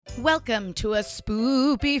Welcome to a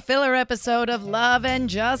spoopy filler episode of Love and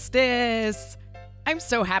Justice. I'm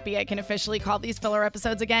so happy I can officially call these filler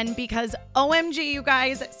episodes again because OMG, you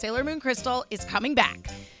guys, Sailor Moon Crystal is coming back.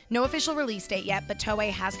 No official release date yet, but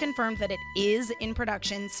Toei has confirmed that it is in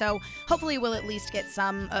production, so hopefully we'll at least get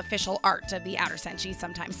some official art of the Outer Senshi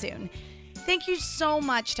sometime soon. Thank you so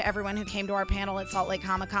much to everyone who came to our panel at Salt Lake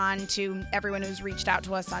Comic Con, to everyone who's reached out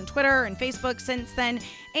to us on Twitter and Facebook since then,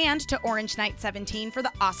 and to Orange Knight 17 for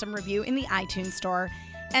the awesome review in the iTunes store.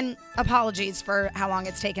 And apologies for how long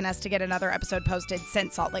it's taken us to get another episode posted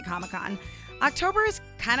since Salt Lake Comic Con. October is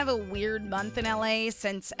kind of a weird month in LA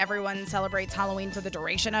since everyone celebrates Halloween for the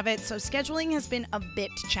duration of it, so scheduling has been a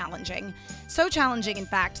bit challenging. So challenging, in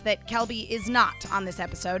fact, that Kelby is not on this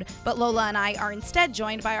episode, but Lola and I are instead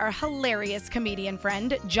joined by our hilarious comedian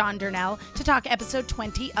friend, John Durnell, to talk episode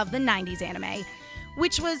 20 of the 90s anime,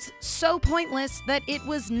 which was so pointless that it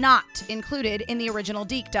was not included in the original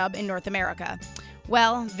Deke dub in North America.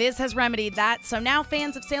 Well, this has remedied that, so now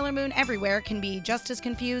fans of Sailor Moon everywhere can be just as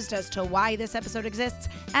confused as to why this episode exists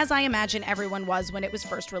as I imagine everyone was when it was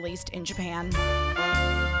first released in Japan.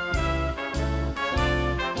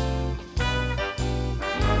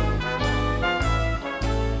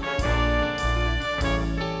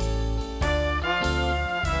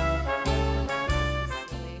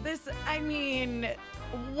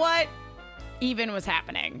 What even was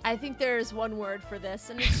happening? I think there's one word for this,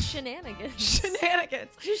 and it's shenanigans.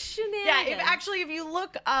 Shenanigans. Just shenanigans. Yeah, if you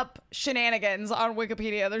look up shenanigans on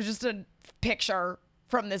Wikipedia, there's just a picture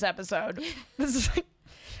from this episode. This is like,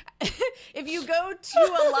 if you go to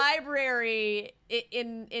a library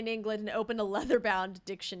in England and open a leather-bound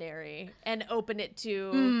dictionary and open it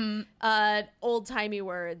to old-timey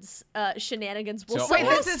words, shenanigans will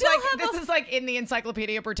this is like in the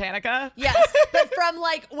Encyclopedia Britannica. Yes, but from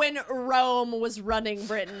like when Rome was running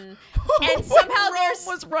Britain, and somehow Rome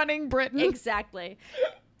was running Britain. Exactly.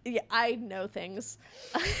 Yeah, I know things.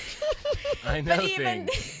 I know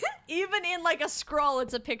things. Even in like a scroll,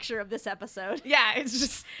 it's a picture of this episode. Yeah, it's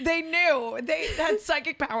just, they knew. They had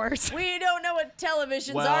psychic powers. We don't know what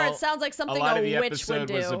televisions are. It sounds like something a witch would do. A lot of the episode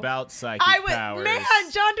was about psychic powers. Man,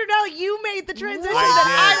 John Durnell, you made the transition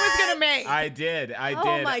I was going to make. I did.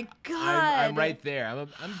 Oh my God. I'm right there.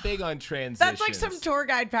 I'm big on transitions. That's like some tour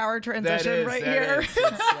guide power transition here.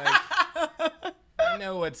 I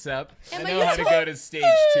know what's up. I know how to go to stage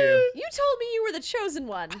 2. You told me you were the chosen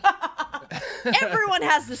one. Everyone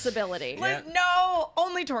has this ability. Yeah. No,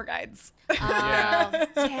 only tour guides.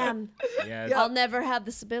 Damn. Yeah. I'll never have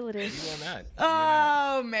this ability. You will not.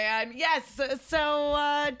 Oh, man. Yes.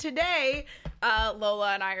 So today,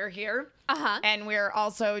 Lola and I are here. And we're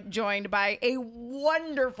also joined by a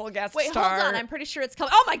wonderful guest star. Wait, hold on. I'm pretty sure it's Kelby.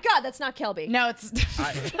 Oh my God, that's not Kelby. No,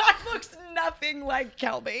 that looks nothing like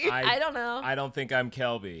Kelby. I don't know. I don't think I'm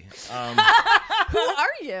Kelby. Who are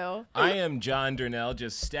you? I am John Durnell,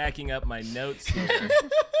 just stacking up my notes here.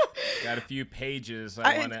 Got a few pages.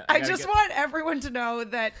 I just want everyone to know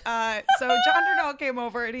that. So John Durnell came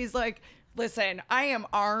over and he's like, "Listen, I am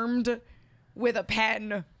armed with a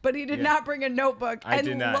pen," but he did not bring a notebook. I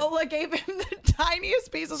did not. Lola gave him the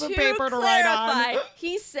tiniest pieces of paper to write on.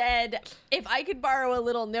 He said, if I could borrow a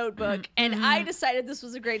little notebook, and I decided this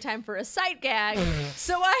was a great time for a sight gag,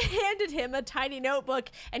 so I handed him a tiny notebook,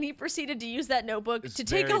 and he proceeded to use that notebook to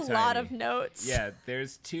take a lot of notes. Yeah,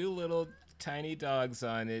 there's 2 little tiny dogs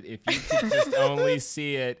on it. If you could just only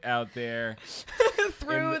see it out there.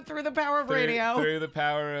 through the power of radio. Through the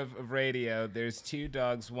power of radio. There's 2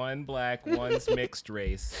 dogs, one black, one's mixed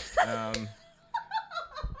race.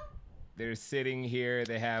 They're sitting here.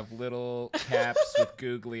 They have little caps with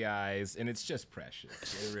googly eyes, and it's just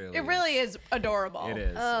precious. It really is adorable. It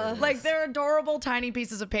is. Like, they're adorable tiny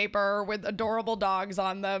pieces of paper with adorable dogs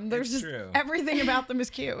on them. There's everything about them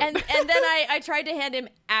is cute. And then I tried to hand him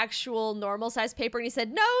actual normal size paper, and he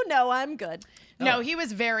said, no, I'm good. No, he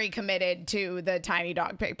was very committed to the tiny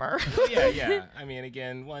dog paper. Yeah. I mean,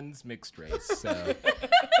 again, one's mixed race, so...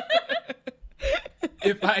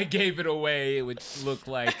 If I gave it away, it would look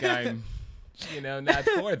like I'm, not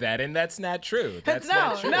for that, and that's not true. That's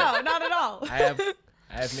not true. No, not at all. I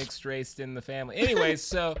have mixed race in the family. Anyway,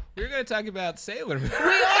 so we're going to talk about Sailor Moon. We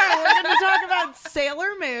are. We're going to talk about Sailor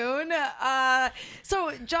Moon.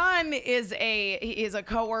 So John is a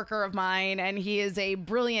coworker of mine, and he is a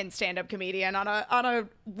brilliant stand-up comedian on a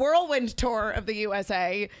whirlwind tour of the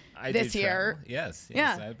USA. I this do year. travel. Yes.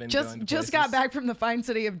 Yeah, I've been just going to got places. back from the fine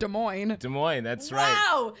city of Des Moines. Des Moines, that's right.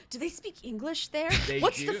 Wow. Do they speak English there? They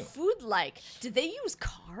What's do. the food like? Did they use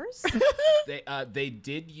cars? They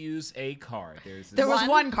did use a car. There was One?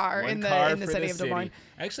 one car one in car the for city the of Des Moines.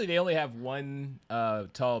 Actually, they only have one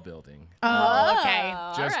tall building. Oh, okay.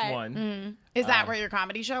 Just all right. one. Is that where your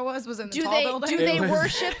comedy show was? Was in the Do tall they building? do they It was-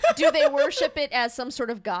 worship do they worship it as some sort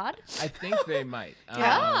of god? I think they might.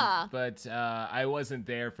 Yeah. But I wasn't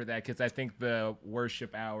there for that because I think the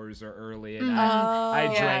worship hours are early, and I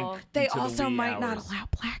drank. They into the also wee might not hours. allow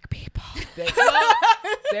black people. Well,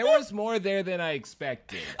 there was more there than I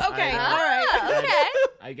expected. Okay, I, all right. Okay.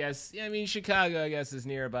 I guess. Yeah, I mean, Chicago, I guess, is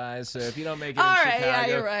nearby. So if you don't make it All in right, yeah,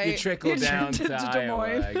 Chicago, you're right. you trickle You down to to Des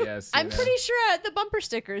Moines. Iowa. I guess. you I'm know. pretty sure the bumper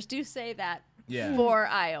stickers do say that Yeah. for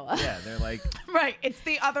Iowa. Yeah, they're like. Right, it's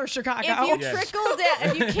the other Chicago. If you Yes. trickle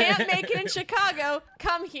down, if you can't make it in Chicago,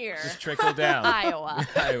 come here. Just trickle down. Iowa.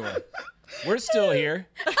 Iowa. We're still here.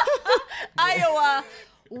 Iowa,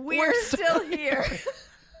 we're still here.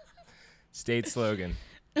 State slogan.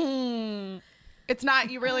 It's not.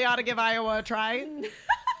 You really ought to give Iowa a try,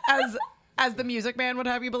 as the Music Man would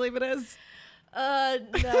have you believe it is.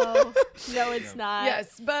 No, it's not.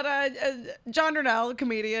 Yes, but John Darnell,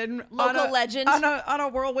 comedian, Local legend. on a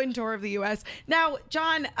whirlwind tour of the U.S. Now,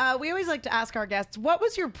 John, we always like to ask our guests, what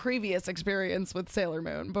was your previous experience with Sailor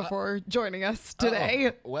Moon before joining us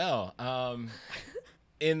today? Oh, well,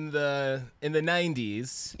 in the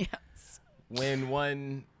 90s, Yes. when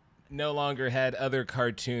one no longer had other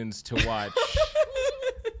cartoons to watch.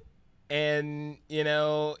 And, you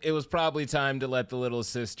know, it was probably time to let the little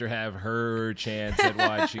sister have her chance at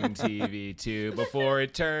watching TV too before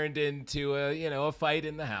it turned into a fight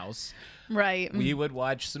in the house. Right. We would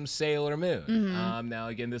watch some Sailor Moon. Now,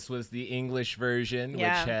 again, this was the English version,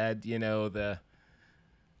 Yeah. which had, the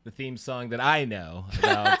theme song that I know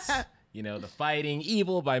about, the fighting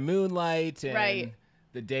evil by moonlight and Right.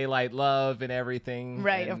 the daylight love and everything.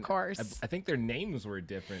 Right, And of course. I think their names were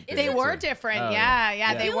different. They there, were too. different. Oh,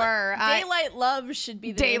 Yeah, they were. Daylight Love should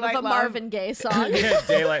be the name Daylight of a Love. Marvin Gaye song. Yeah,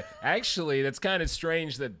 daylight. Actually, that's kind of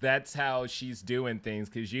strange that's how she's doing things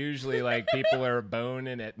because usually, like, people are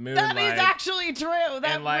boning at moonlight. That is actually true.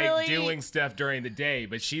 That and like really doing stuff during the day,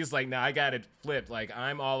 but she's like, no, I got it flipped. Like,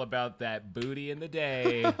 I'm all about that booty in the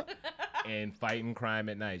day and fighting crime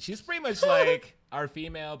at night. She's pretty much like our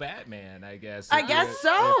female Batman, I guess. I if guess you-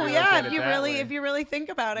 so. if you look Yeah, at if it you that really way. if you really think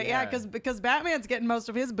about it, yeah, Yeah. because Batman's getting most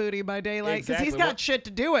of his booty by daylight because he's Exactly. got Well, shit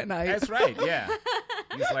to do at night. That's right. Yeah,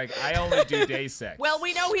 he's like, I only do day sex. Well,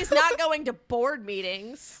 we know he's not going to board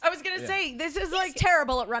meetings. I was gonna say this is He's like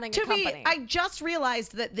terrible at running a to company. me. I just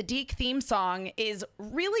realized that the Deke theme song is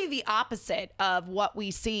really the opposite of what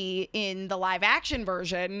we see in the live action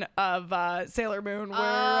version of Sailor Moon, where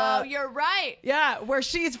oh, you're right. yeah, where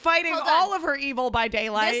she's fighting Hold on. all of her evil by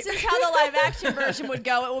daylight. This is how the live action version would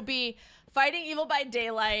go. It would be fighting evil by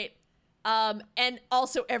daylight, and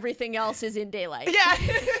also everything else is in daylight. yeah,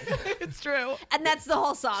 it's true. And that's the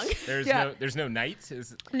whole song. Yeah. there's no night.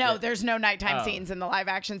 Is No, there's no nighttime Oh. scenes in the live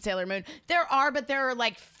action Sailor Moon. There are, but there are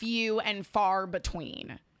like few and far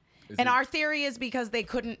between. Is And it- our theory is because they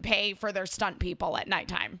couldn't pay for their stunt people at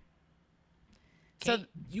nighttime. So Hey,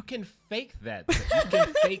 you can fake that. You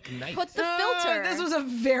can fake night. Put the filter. This was a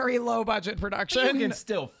very low budget You production. can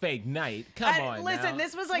still fake night. Come on. Listen, now.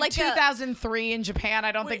 this was like Like a- 2003 in Japan.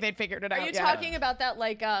 I don't think Wait, they'd figured it Are out you yet. talking about that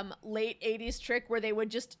like late 80s trick where they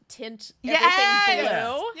would just tint Yes! everything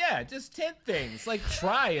Yeah. blue? Yeah, just 10 things. Like,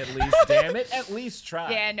 try at least, damn it. At least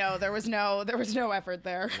try. Yeah, no, there was no effort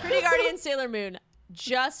there. Pretty Guardian Sailor Moon.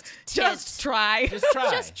 Just tint. Just try. Just try.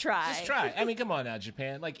 Just try. Just try. I mean, come on now,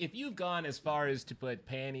 Japan. Like, if you've gone as far as to put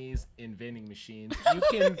panties in vending machines, you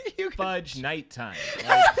can fudge nighttime.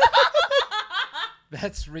 Like,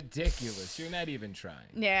 that's ridiculous. You're not even trying.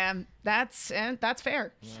 Yeah, that's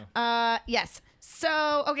fair. Yes.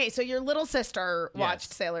 So, okay, so your little sister watched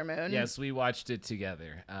Yes. Sailor Moon. Yes, we watched it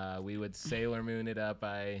together. We would Sailor Moon it up.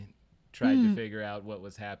 I tried to figure out what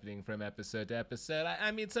was happening from episode to episode.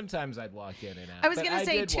 I mean, sometimes I'd walk in and out. I was but going to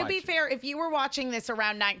say, did to watch be it. fair, if you were watching this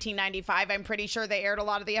around 1995, I'm pretty sure they aired a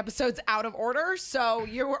lot of the episodes out of order, so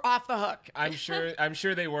you were off the hook. I'm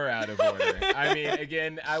sure they were out of order. I mean,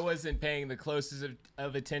 again, I wasn't paying the closest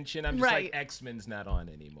of attention. I'm just Right. like, X-Men's not on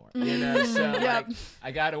anymore. You know, so Yep. like,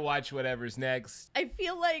 I got to watch whatever's next. I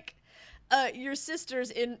feel like your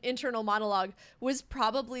sister's internal monologue was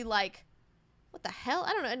probably like, what the hell?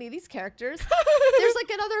 I don't know any of these characters. There's like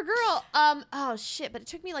another girl. Oh shit, but it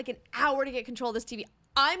took me like an hour to get control of this TV.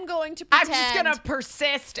 I'm going to I'm pretend. just going to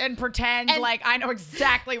persist and pretend And- like I know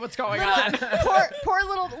exactly what's going on. poor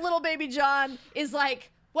little baby John is like,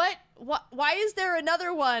 what? Why is there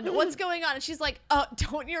another one? What's going on? And she's like, oh,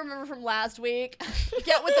 don't you remember from last week?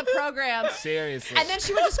 Get with the program. Seriously. And then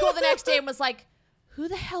she went to school the next day and was like, who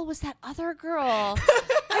the hell was that other girl?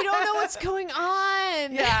 I don't know what's going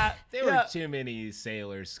on. Yeah. There were too many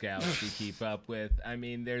Sailor Scouts to keep up with. I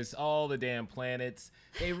mean, there's all the damn planets.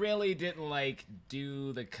 They really didn't like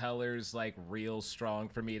do the colors like real strong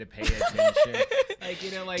for me to pay attention. Like,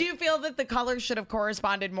 you know, like. Do you feel that the colors should have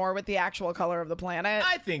corresponded more with the actual color of the planet?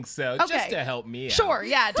 I think so, Okay. just to help me out. Sure.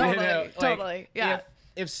 Yeah. Totally. You know, like, totally. Yeah.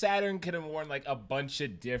 If Saturn could have worn like a bunch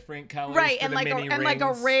of different colors, Right, for and the like mini and like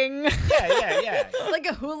a rings. ring. Yeah. Like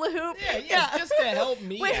a hula hoop. Yeah, just to help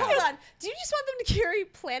me Wait, out. hold on. Do you just want them to carry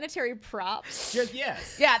planetary props? Just,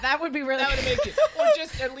 yes. Yeah, that would be really. That would make it, or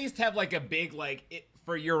just at least have like a big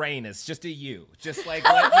for Uranus, just a U. Just like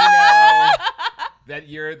let me know that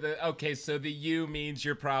you're okay. So the U means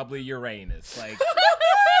you're probably Uranus. Like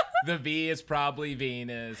the V is probably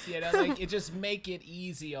Venus. You know, like it just make it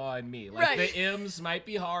easy on me. Like Right. the M's might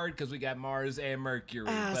be hard because we got Mars and Mercury.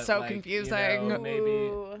 But so like, confusing. You know,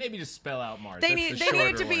 Ooh. maybe just spell out Mars. They That's need the they need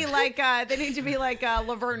shorter to be one. like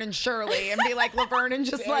Laverne and Shirley and be like Laverne and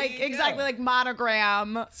just There like you exactly go. like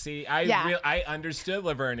monogram. See, Yeah. I understood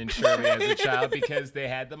Laverne and Shirley as a child because they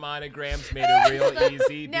had the monograms, made it real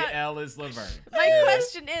easy. Now- The L is Laverne. My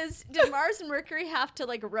question is, did Mars and Mercury have to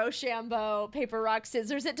like Rochambeau, paper, rock,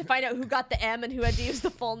 scissors it to find out who got the M and who had to use the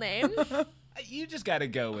full name? You just got to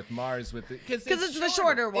go with Mars with it because it's the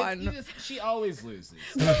shorter It's- one. she always loses.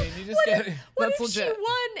 I mean, you just got. What That's if legit. she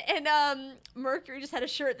won and Mercury just had a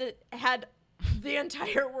shirt that had the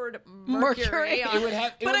entire word Mercury Mercury. on It would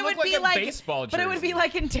have. It But would it look would be like a like baseball jersey. but it would be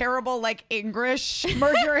like in terrible like English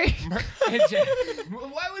Mercury.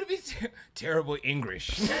 Why would it be terrible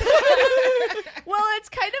English? Well, it's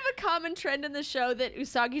kind of a common trend in the show that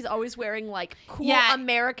Usagi's always wearing like cool Yeah.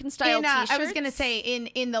 American style t-shirts. I was gonna say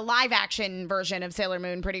in the live action version of Sailor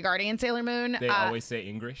Moon, Pretty Guardian Sailor Moon, They always say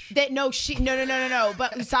English. that no.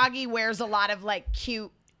 But Usagi wears a lot of like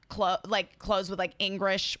cute clothes with like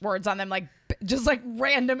English words on them, like just like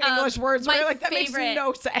random English words. my Where like that makes favorite-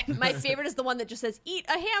 no sense. My favorite is the one that just says "eat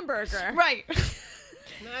a hamburger." right.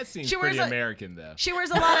 That seems She wears pretty a- American though. She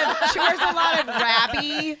wears a lot of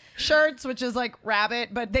Rabby shirts, which is like rabbit,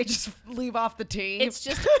 but they just leave off the T. It's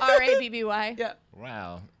just RABBY. yeah.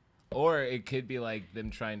 Wow. Or it could be like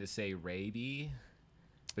them trying to say raby,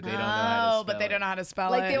 but they don't know how to spell but they don't know how to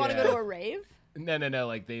spell Like it. they want to Yeah. go to a rave. No.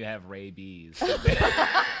 Like they have rabies.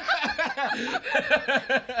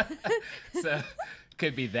 So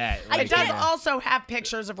could be that. It Like, does you know. also have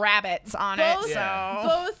pictures of rabbits on Both, it, so Yeah.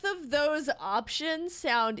 both of those options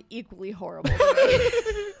sound equally horrible to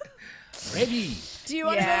me. Raby. Do you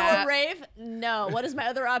want to go to Yeah. a rave? No. What is my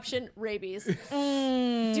other option? Rabies.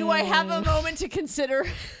 Do I have a moment to consider?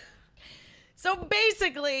 So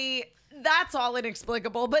basically, that's all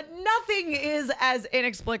inexplicable, but nothing is as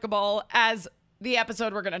inexplicable as the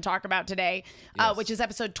episode we're going to talk about today, Yes. which is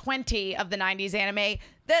episode 20 of the 90s anime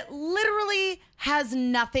that literally has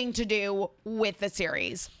nothing to do with the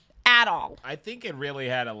series at all. I think it really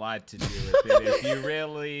had a lot to do with it. If you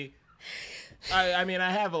really, I mean, I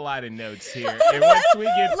have a lot of notes here, and once we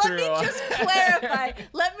get Let through, me all- just clarify.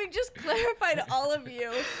 Let me just clarify to all of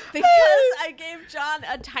you, because I gave John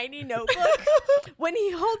a tiny notebook. When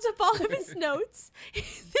he holds up all of his notes, they're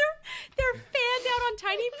fanned out on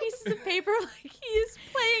tiny pieces of paper, like he is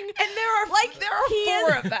playing. And there are he four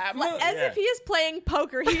is- of them. Like, as Yeah. if he is playing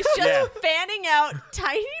poker. He's just Yeah. fanning out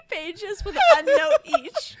tiny pages with a note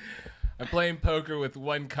each. I'm playing poker with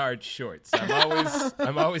one card short, so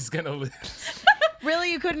I'm always gonna lose.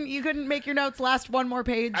 Really, you couldn't make your notes last one more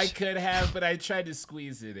page? I could have, but I tried to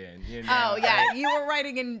squeeze it in. You know? Oh yeah, you were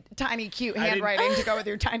writing in tiny cute didn't- handwriting to go with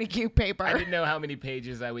your tiny cute paper. I didn't know how many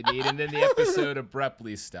pages I would need, and then the episode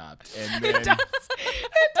abruptly stopped. And then It does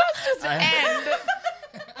just end.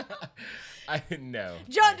 I didn't know.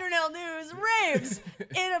 John Darnell News raves.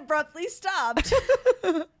 It abruptly stopped.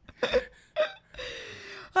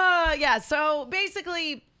 Yeah, so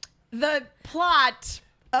basically the plot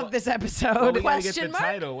of this Well, episode. we gotta get the Question mark?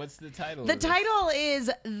 title. What's the title? The of this? title is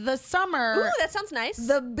The Summer, Ooh, that sounds nice.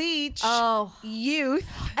 The Beach, Oh. Youth,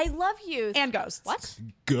 I love youth. and Ghosts. What?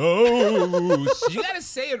 Ghost. You gotta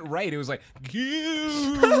say it right. It was like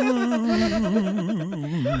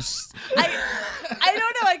ghost. I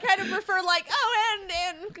don't know. I kind of prefer like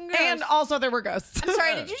and And also there were ghosts. I'm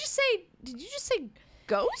sorry. Did you just say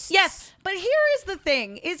ghosts? Yes, but here is the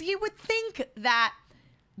thing: is you would think that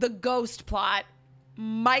the ghost plot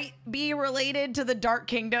might be related to the Dark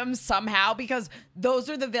Kingdom somehow, because those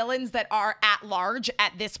are the villains that are at large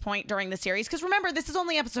at this point during the series. Because remember, this is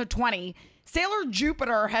only episode 20. Sailor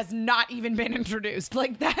Jupiter has not even been introduced.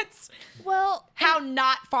 Like, that's Well, how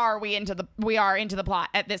not far we are into the plot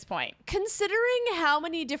at this point. considering how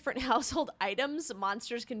many different household items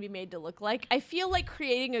monsters can be made to look like, I feel like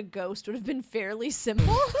creating a ghost would have been fairly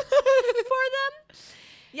simple for them.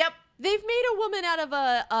 Yep. They've made a woman out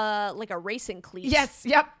of a racing cleat. Yes.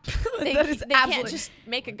 Yep. They, That is they can't absolutely. just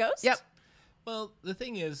make a ghost. Yep. Well, the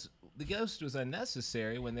thing is, the ghost was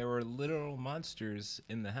unnecessary when there were literal monsters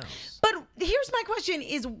in the house. But here's my question: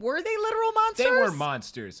 Is were they literal monsters? They were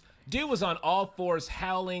monsters. Dude was on all fours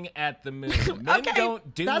howling at the moon. Men Okay,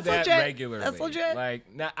 don't do that's that legit. regularly. That's legit.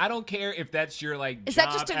 Like, now, I don't care if that's your Is job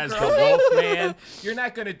that just a as the girl wolf man. You're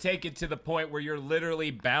not going to take it to the point where you're literally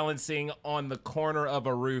balancing on the corner of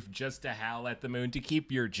a roof just to howl at the moon to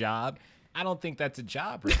keep your job. I don't think that's a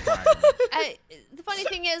job requirement. The funny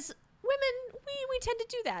thing is, women, we tend to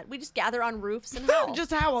do that. We just gather on roofs and howl.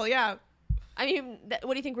 Just howl. Yeah. I mean,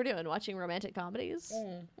 what do you think we're doing? Watching romantic comedies?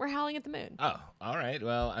 We're howling at the moon. Oh, all right.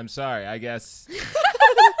 Well, I'm sorry. I guess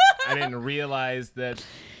I didn't realize that.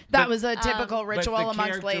 That was a typical but ritual the amongst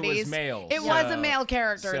character was ladies. male, It was a so- male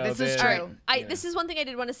character. so This is then- true. Yeah. This is one thing I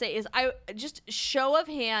did want to say is I just show of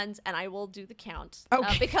hands and I will do the count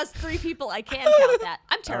Okay. because 3 people I can count that.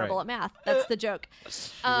 I'm terrible right. at math. That's the joke.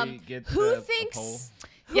 we get Who a poll? thinks?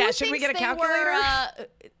 Who Yeah, should we thinks get a they were, calculator?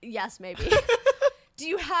 yes, maybe. Do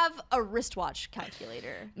you have a wristwatch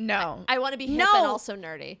calculator? No. I want to be hip No. and also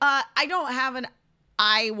nerdy. I don't have an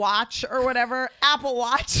iWatch or whatever. Apple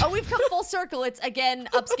Watch. Oh, we've come full circle. It's again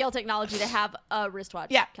upscale technology to have a wristwatch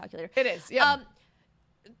Yeah, calculator. it is. Yeah.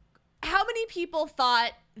 How many people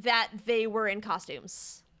thought that they were in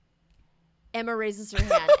costumes? Emma raises her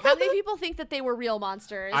hand. How many people think that they were real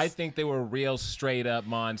monsters? I think they were real straight up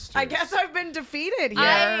monsters. I guess I've been defeated here.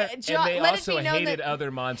 and they let it also be known hated that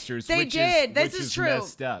other monsters. They which did. This which is is true.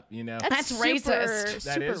 messed up. You know. That's super- racist.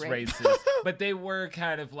 That super is ra- racist. But they were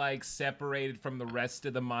kind of like separated from the rest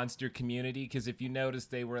of the monster community because if you notice,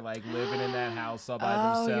 they were like living in that house all by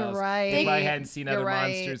Oh, you're themselves. right. They probably hadn't seen You're other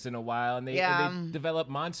right. monsters in a while, and they developed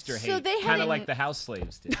monster So hate, they kind hadn't- of like the house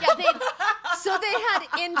slaves did. Yeah, so they had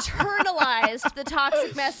internalized the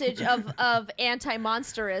toxic message of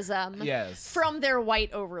anti-monsterism Yes. from their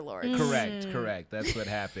white overlords. Correct. That's what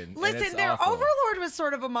happened. And Listen, it's their awful. overlord was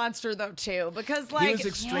sort of a monster though too, because like He was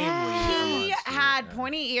extremely. a he monster, had yeah.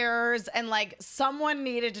 pointy ears and like someone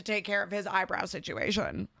needed to take care of his eyebrow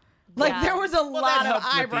situation. Like Yeah. there was a Well, lot that of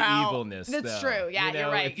helped with eyebrow the evilness. That's though. true. Yeah, You know, you're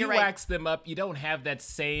right. If you You're right. wax them up, you don't have that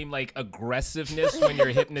same like aggressiveness when you're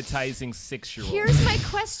hypnotizing 6-year-olds. Here's my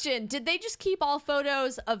question. Did they just keep all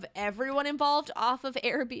photos of everyone involved off of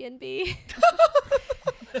Airbnb?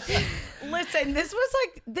 Listen, this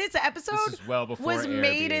episode This is well before was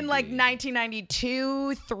made in like Airbnb.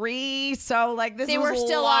 1992, 3. So like this They was were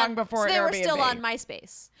still long on before so they were Airbnb. still on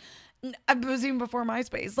MySpace. It was even before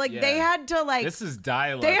MySpace. Like Yeah. they had to like This is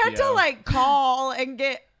dial-up. they had to yo. like call and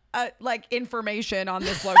get like information on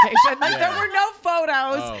this location. Like there Yeah. were no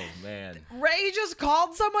photos. Oh man. Ray just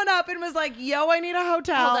called someone up and was like, "Yo, I need a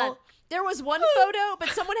hotel." Hold on. There was one photo, but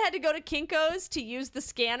someone had to go to Kinko's to use the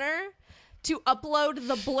scanner to upload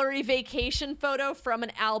the blurry vacation photo from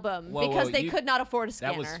an album Whoa, because whoa, they you- could not afford a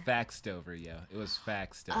scanner. That was faxed over, yo. It was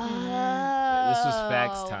faxed over. Oh. This was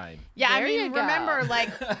fax time. Yeah, I There mean, you go. remember, like,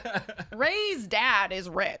 Ray's dad is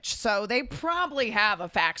rich, so they probably have a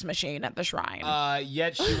fax machine at the shrine.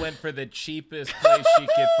 Yet she went for the cheapest place she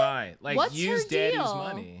could find. Like, What's use her daddy's deal?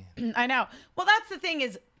 money. I know. Well, that's the thing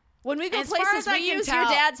is, When we go As far places, as I we can use your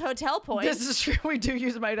tell, dad's hotel points. this is true. We do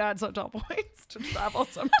use my dad's hotel points to travel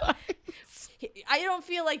sometimes. I don't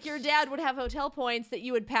feel like your dad would have hotel points that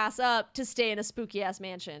you would pass up to stay in a spooky ass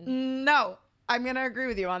mansion. No, I'm gonna agree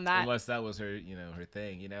with you on that. Unless that was her, her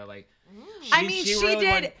thing, like. I mean, she really did.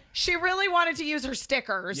 wanted- She really wanted to use her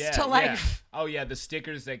stickers Yeah, to like. yeah. Oh yeah, the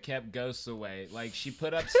stickers that kept ghosts away. Like she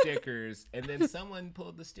put up stickers, and then someone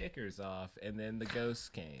pulled the stickers off, and then the ghosts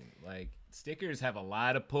came. Like stickers have a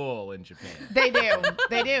lot of pull in Japan. They do.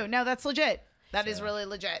 They do. No, that's legit. That is So- really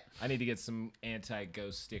legit. I need to get some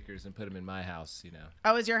anti-ghost stickers and put them in my house.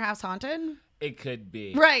 Oh, is your house haunted? It could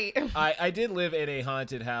be. Right. I did live in a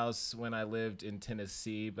haunted house when I lived in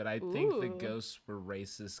Tennessee, but I think the Ooh. ghosts were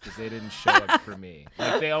racist because they didn't show up for me.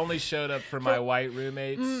 Like they only showed up for my white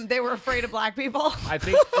roommates. They were afraid of black people. I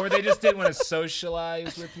think, or they just didn't want to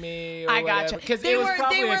socialize with me. Or I gotcha. Because They it was were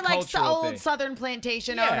probably a like cultural old thing. Southern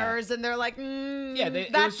plantation Yeah. owners, and they're like, Yeah,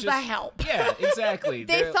 it that's was the just, help. Yeah, exactly.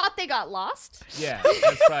 They They're- thought they got lost. Yeah,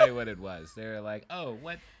 that's probably what it was. They were like, "Oh,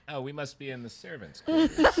 oh, we must be in the servants'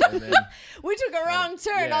 quarters. And then, We took a wrong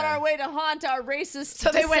turn yeah. on our way to haunt our racist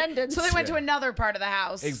So they went. descendants. So they went to another part of the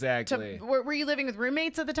house. Exactly. Were you living with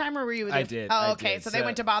roommates at the time, or were you? With I your, did, Oh, I okay. did. So they So-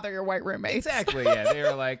 went to bother your white roommates. exactly, yeah. They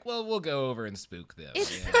were like, well, we'll go over and spook them.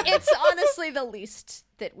 It's yeah. it's honestly the least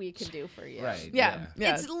that we can do for you. Right. Yeah.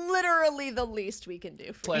 Yeah. It's literally the least we can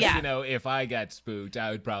do for Plus, Yeah. you know, if I got spooked,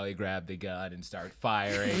 I would probably grab the gun and start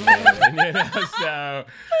firing. And, you know, so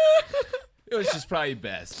it was just probably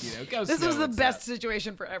best, you know. Go This snow was the what's best up.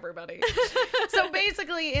 situation for everybody. So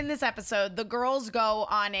basically, in this episode, the girls go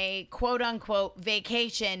on a quote unquote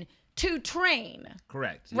vacation to train.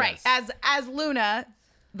 Correct. Right. yes. As Luna,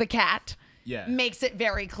 the cat, Yeah. makes it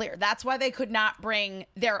very clear. That's why they could not bring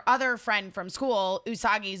their other friend from school,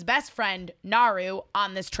 Usagi's best friend, Naru,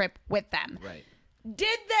 on this trip with them. Right.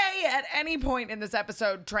 Did they at any point in this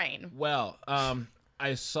episode train? Well,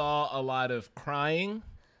 I saw a lot of crying,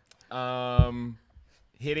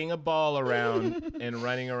 hitting a ball around, and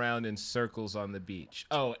running around in circles on the beach.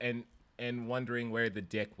 Oh, and wondering where the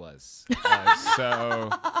dick was. So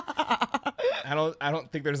I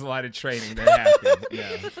don't think there's a lot of training that happened.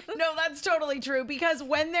 Yeah. No, that's totally true because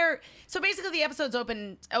when they're so basically the episode's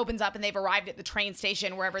opens up and they've arrived at the train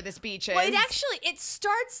station wherever this beach is. Well, it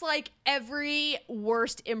starts like every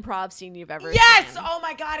worst improv scene you've ever Yes! seen. Oh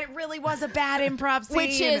my god, it really was a bad improv scene.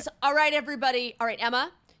 Which is, all right, everybody. All right,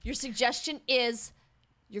 Emma, your suggestion is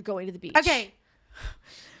you're going to the beach. okay.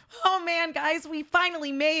 Oh man, guys, we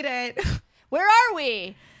finally made it. Where are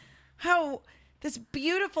we? Oh, this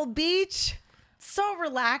beautiful beach. So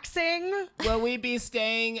relaxing. Will we be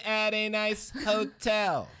staying at a nice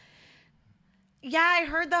hotel? Yeah, I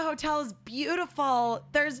heard the hotel is beautiful.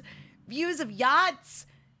 There's views of yachts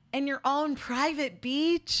and your own private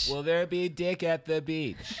beach. Will there be dick at the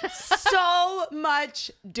beach? So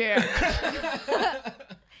much dick.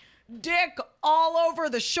 Dick all over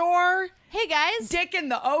the shore. Hey, guys. Dick in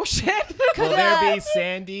the ocean. Will there be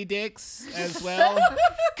sandy dicks as well?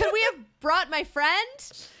 Could we have brought my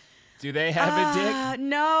friend? Do they have a dick?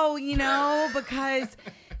 No, because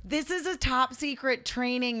this is a top secret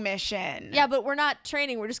training mission. Yeah, but we're not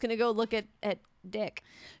training. We're just going to go look at Dick.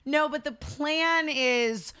 No, but the plan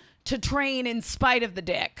is to train in spite of the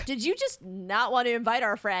dick. Did you just not want to invite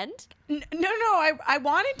our friend? No, I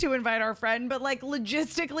wanted to invite our friend, but like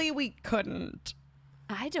logistically we couldn't.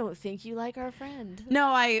 I don't think you like our friend. No,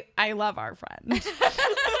 I love our friend.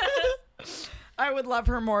 I would love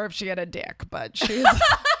her more if she had a dick, but she's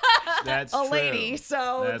That's a true. lady,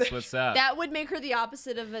 so That's what's up. That would make her the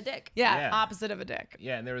opposite of a dick. yeah, Yeah. opposite of a dick.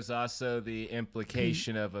 Yeah, and there was also the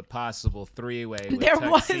implication of a possible three-way with There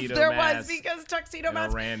Tuxedo was Mask because Tuxedo and a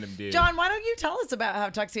Mask. random dude. John, why don't you tell us about how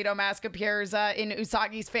Tuxedo Mask appears in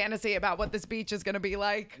Usagi's fantasy about what this beach is going to be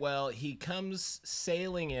like? Well, he comes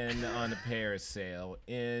sailing in on a parasail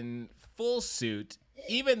in full suit.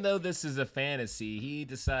 Even though this is a fantasy, he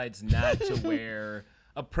decides not to wear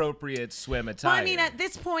appropriate swim attire. Well, I mean, at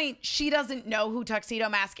this point, she doesn't know who Tuxedo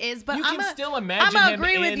Mask is, but You I'm can still imagine I'm him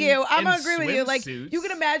agree with in- you. I'm in agree with you. Like, swimsuits. you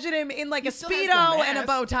can imagine him in like a still has the Speedo and a mask.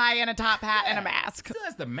 bow tie and a top hat and a Yeah, mask. Still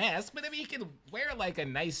has the mask, but I mean, he can wear like a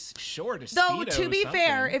nice short Though, Speedo to be something.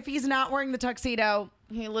 fair, if he's not wearing the tuxedo,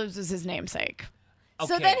 he loses his namesake.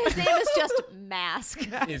 So Okay. then his name is just Mask.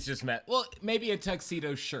 It's just Matt. Well, maybe a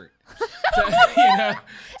tuxedo shirt. You know,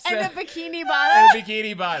 And a so- bikini and bottom. a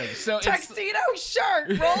bikini bottom. So it's Tuxedo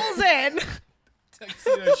shirt rolls in.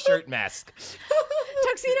 tuxedo shirt mask.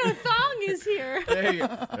 Tuxedo thong is here. There you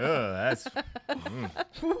Oh, that's.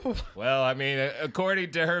 Well, I mean,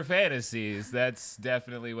 according to her fantasies, that's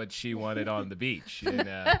definitely what she wanted on the beach. You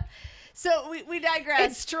know? So we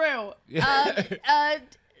digress. It's true.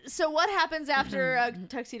 So what happens after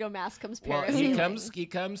Tuxedo Mask comes Well, parasailing? he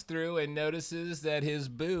comes through and notices that his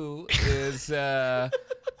boo is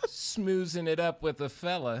smoozing it up with a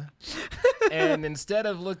fella. And instead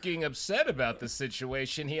of looking upset about the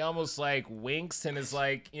situation, he almost like winks and is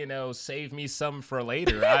like, you know, save me some for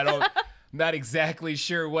later. Not exactly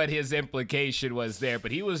sure what his implication was there,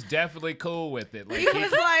 but he was definitely cool with it. Like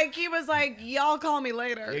He was like, y'all call me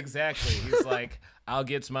later. exactly. He's like, I'll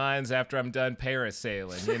get mines after I'm done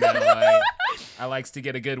parasailing. You know, I likes to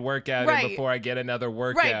get a good workout Right. in before I get another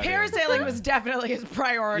workout. Right, parasailing was definitely his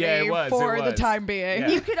priority Yeah, it was, for it the was. time being. Yeah.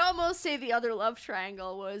 You could almost say the other love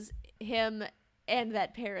triangle was him and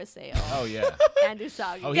that parasail Oh yeah, and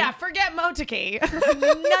Usagi. Oh, Yeah, forget Motoki.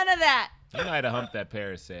 None of that. he might have humped that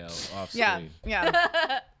parasail off Yeah, screen.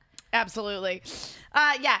 yeah. Absolutely.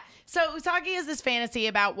 Yeah. So Usagi has this fantasy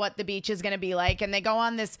about what the beach is going to be like, and they go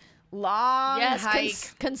on this long Yes,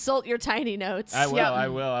 hike. consult your tiny notes. I will. Yep. I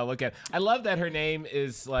will. I'll look at. I love that her name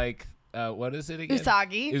is like what is it again?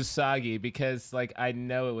 Usagi. Usagi, because like I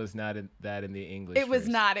know it was not in the English. It was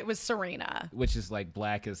version, not. It was Serena. which is like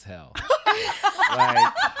black as hell.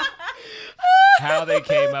 Like how they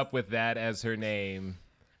came up with that as her name.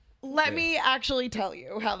 Let me actually tell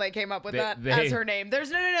you how they came up with that as her name.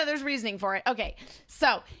 There's no. There's reasoning for it. Okay,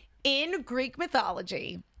 so in Greek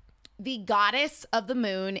mythology, the goddess of the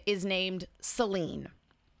moon is named Selene.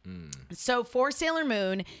 So for Sailor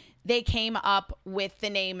Moon, they came up with the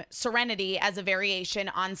name Serenity as a variation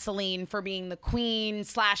on Selene for being the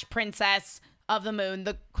queen/princess of the moon.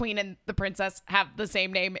 The queen and the princess have the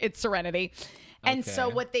same name. It's Serenity. And so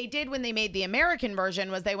Okay. what they did when they made the American version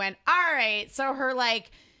was they went, all right, so her like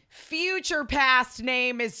future past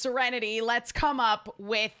name is Serenity. Let's come up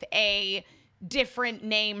with a different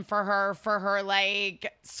name for her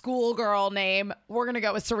like schoolgirl name. We're going to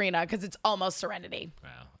go with Serena because it's almost Serenity. Wow.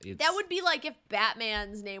 That would be like if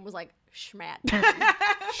Batman's name was like Schmat.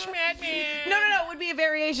 Schmatman. No. It would be a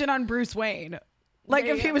variation on Bruce Wayne. Like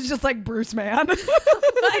There if you he go. was just like Bruce Man.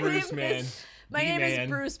 Bruce Man. My name is B-Man.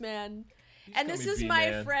 Bruce Man. And call this me is my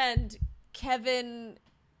B-Man. friend, Kevin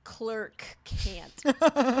Clerk Can't.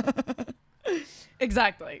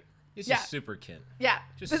 Exactly. It's Yeah. just super Ken. Yeah.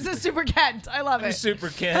 Just This super- is Super Kent. I love it. Super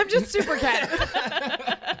Ken. I'm just Super Kent.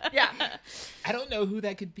 Yeah. I don't know who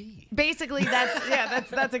that could be. Basically, that's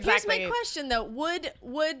Here's exactly. my question though: Would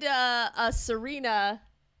Serena,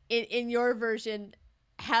 in your version,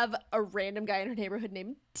 have a random guy in her neighborhood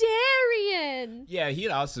named Darian? Yeah, he'd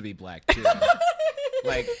also be black too.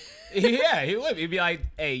 Like, yeah, he would. He'd be like,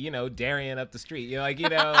 hey, Darian up the street. I'm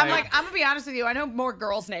I'm gonna be honest with you. I know more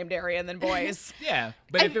girls named Darian than boys. yeah.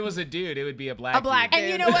 But if it was a dude, it would be a black black dude.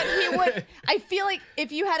 And you know what? He would. I feel like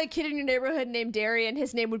if you had a kid in your neighborhood named Darian,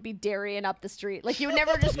 his name would be Darian up the street. Like you would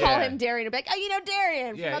never just call Yeah. him Darian. You'd be like, oh,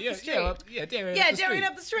 Darian from Yeah, up yeah, the street. Darian. Yeah, up the Darian street.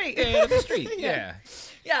 up the street. Darian up the street. Yeah.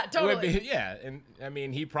 Yeah, It would totally. be, yeah, and I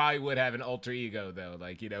mean, he probably would have an alter ego though.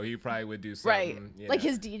 Like, he probably would do Right. something. Like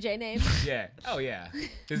his DJ name. Yeah. Oh yeah.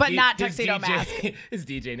 But not his Tuxedo DJ, Mask. His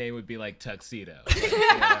DJ name would be like Tuxedo.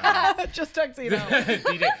 Just tuxedo.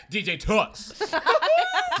 DJ Tux.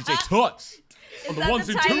 DJ Tux. On the that ones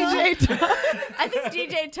the and title? twos. I think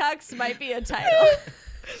DJ Tux might be a title.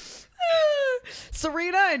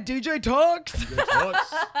 Serena and DJ Talks. DJ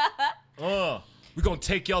Tux. We're gonna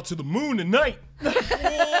take y'all to the moon tonight.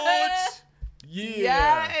 What?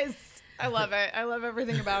 Yeah. Yes. I love it. I love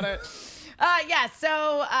everything about it.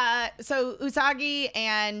 So Usagi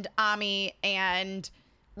and Ami and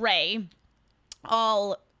Rei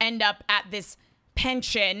all end up at this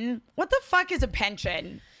pension. What the fuck is a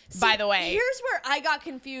pension, by the way? Here's where I got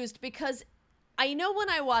confused because I know when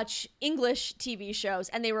I watch English TV shows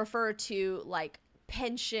and they refer to like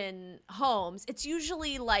pension homes, it's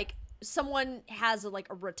usually like someone has like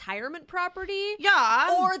a retirement property.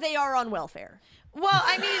 Yeah. Or they are on welfare. Well,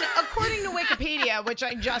 I mean, according to Wikipedia, which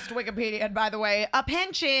I just Wikipedia'd, by the way, a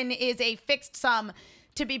pension is a fixed sum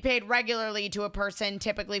to be paid regularly to a person,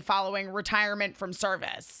 typically following retirement from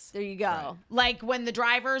service. There you go. Like when the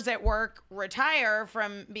drivers at work retire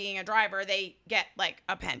from being a driver, they get like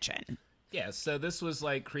a pension. Yeah, so this was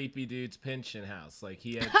like creepy dude's pension house. Like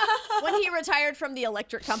he had When he retired from the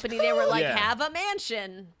electric company, they were like, Yeah. have a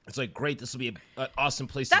mansion. it's like great, this will be an awesome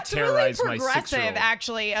place That's to really terrorize my progressive, 6-year-old.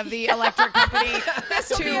 actually, of the electric company. This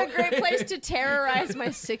will be a great place to terrorize my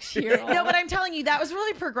 6-year-old. No, but I'm telling you, that was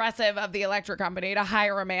really progressive of the electric company to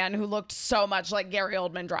hire a man who looked so much like Gary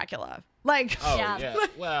Oldman Dracula. Like, Oh Yeah. yeah.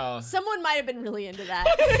 Well, Someone might have been really into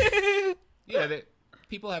that. yeah,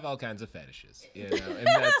 people have all kinds of fetishes, and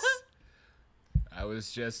that's. I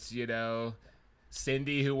was just,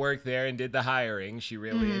 Cindy who worked there and did the hiring. She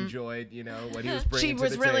really enjoyed, what he was bringing she to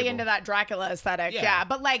was the really table. into that Dracula aesthetic. Yeah. Yeah,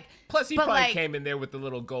 but like, Plus, he but probably like, came in there with the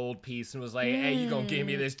little gold piece and was like, "Hey, you gonna give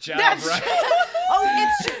me this job, That's right?" Oh,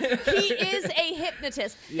 it's true. He is a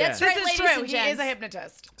hypnotist. Yeah. That's this right, is ladies true. and He gents. is a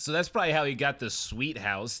hypnotist. So that's probably how he got the sweet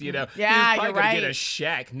house. He was Yeah, probably you're gonna get right. a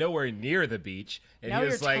shack nowhere near the beach, and No, he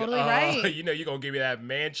was you're like, totally "Oh, right. you're gonna give me that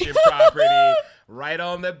mansion property right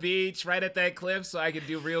on the beach, right at that cliff, so I can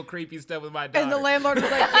do real creepy stuff with my daughter." And the landlord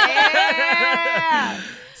was like, yeah.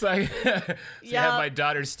 So I have Yup. my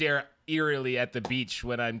daughter stare eerily at the beach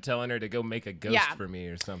when I'm telling her to go make a ghost Yeah. for me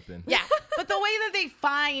or something. Yeah. But the way that they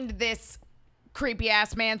find this creepy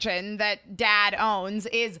ass mansion that dad owns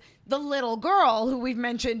is the little girl who we've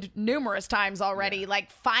mentioned numerous times already, Yeah. like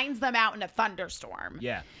finds them out in a thunderstorm.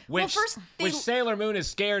 Yeah. Which, first they- which Sailor Moon is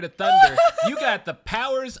scared of thunder. You got the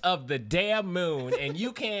powers of the damn moon, and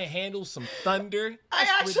you can't handle some thunder.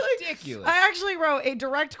 That's ridiculous. I actually wrote a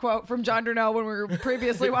direct quote from John Durno when we were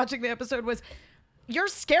previously watching the episode was, You're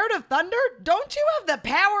scared of thunder? Don't you have the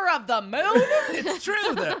power of the moon? It's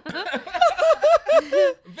true, though.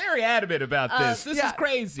 Very adamant about this. This is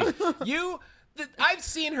crazy. I've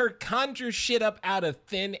seen her conjure shit up out of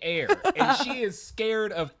thin air, and she is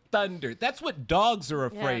scared of thunder. That's what dogs are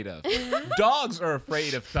afraid of. Dogs are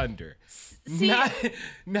afraid of thunder. See,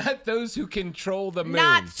 not those who control the moon.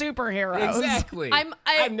 Not superheroes. Exactly.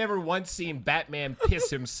 I've never once seen Batman piss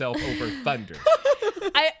himself over thunder.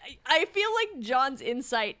 I feel like John's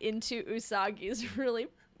insight into Usagi is really,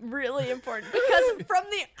 really important, because from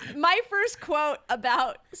my first quote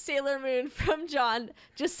about Sailor Moon from John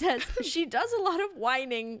just says she does a lot of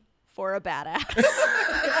whining for a badass.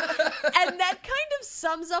 And that kind of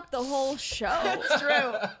sums up the whole show. It's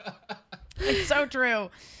true. It's so true.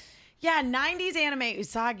 Yeah, 90s anime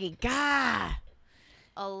Usagi. God.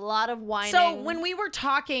 A lot of whining. So when we were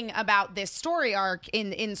talking about this story arc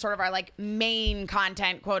in sort of our like main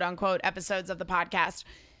content, quote unquote, episodes of the podcast,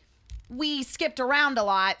 we skipped around a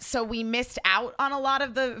lot. So we missed out on a lot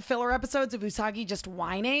of the filler episodes of Usagi just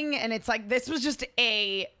whining. And it's like, this was just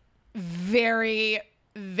a very,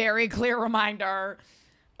 very clear reminder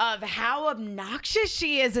of how obnoxious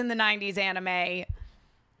she is in the 90s anime.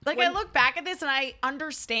 Like, I look back at this and I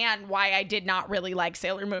understand why I did not really like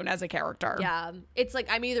Sailor Moon as a character. Yeah, it's like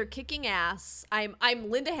I'm either kicking ass, I'm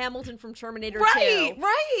Linda Hamilton from Terminator 2.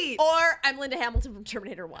 Right. Or I'm Linda Hamilton from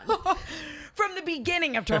Terminator 1. From the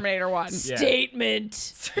beginning of Terminator 1. Yeah.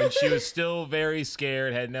 Statement. And she was still very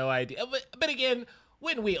scared, had no idea. But again,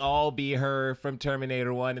 wouldn't we all be her from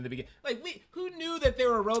Terminator 1 in the beginning? Like, who knew that there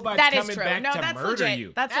were robots coming back to murder legit.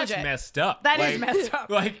 you? That's legit. Messed up. That is messed up.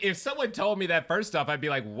 Like, if someone told me that first off, I'd be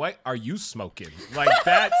like, what are you smoking? Like,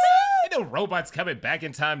 that's... no robots coming back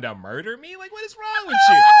in time to murder me? Like, what is wrong with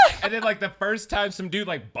you? And then, like, the first time some dude,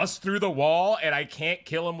 like, busts through the wall and I can't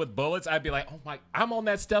kill him with bullets, I'd be like, oh my, I'm on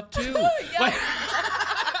that stuff too. Like,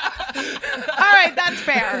 all right, that's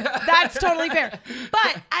fair. That's totally fair.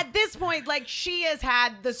 But at this point, like, she has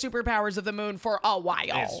had the superpowers of the moon for a while.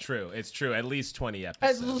 it's true. It's true. At least 20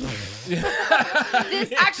 episodes.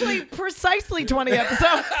 Actually, precisely 20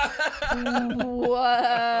 episodes. Whoa.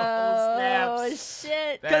 Snaps.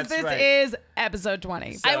 Shit. Because That's this right. is episode 20.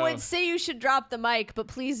 I So- would say you should drop the mic, but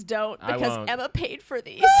please don't, I because won't. Emma paid for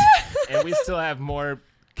these. And we still have more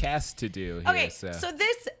cast to do here. Okay, so so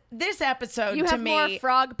this episode You to have me, more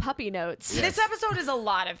frog puppy notes. Yeah. this episode is a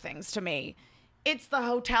lot of things to me. It's the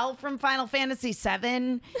hotel from Final Fantasy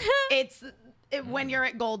VII. When you're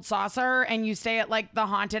at Gold Saucer and you stay at like the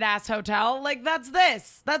haunted ass hotel, like that's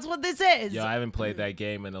this. That's what this is. Yo, I haven't played that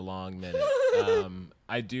game in a long minute.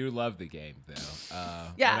 I do love the game though.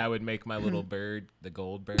 Yeah. And I would make my little bird, the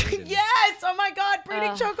gold bird. And Yes! Oh my God,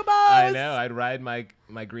 breeding chocobos! I know. I'd ride my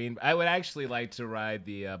green. I would actually like to ride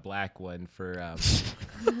the black one for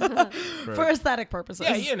For aesthetic purposes.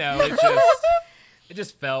 yeah, you know, it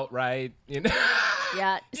just felt right. You know,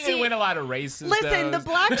 Yeah. he didn't win a lot of races. Listen, though. the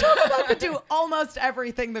black chocobo could do almost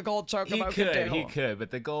everything the gold chocobo He do. could, but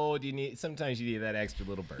the gold, sometimes you need that extra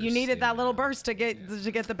little burst. You needed that little know? burst to get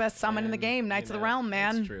the best summon in the And, game, Knights you of the know, Realm,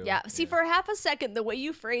 man. That's true. Yeah. See, for half a second, the way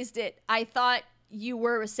you phrased it, I thought you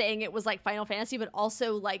were saying it was like Final Fantasy, but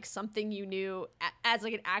also like something you knew as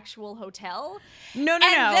like an actual hotel. No. And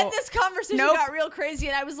then this conversation Nope. got real crazy,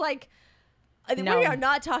 and I was like, No. we are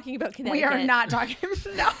not talking about Connecticut. We are not talking.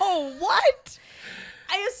 No, what?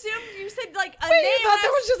 I assumed you said like a Wait, name. you thought and I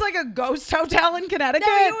there was just like a ghost hotel in Connecticut?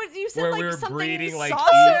 No, you said Where like we were something breeding like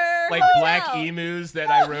saucer black hotel. emus that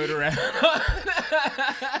I rode around.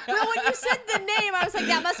 Well, when you said the name, I was like,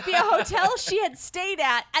 that must be a hotel she had stayed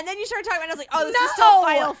at. And then you started talking about it, and I was like, oh, this is still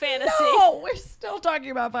Final Fantasy. No, we're still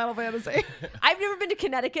talking about Final Fantasy. I've never been to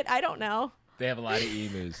Connecticut. I don't know. They have a lot of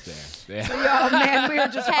emus there. Oh man, we are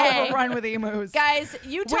just Hey. overrun with emus. Guys,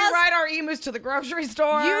 we Utah ride our emus to the grocery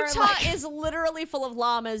store. like- is literally full of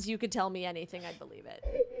llamas. You could tell me anything, I'd believe it.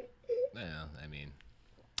 Well, I mean,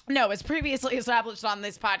 No, as previously established on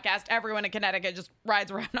this podcast, everyone in Connecticut just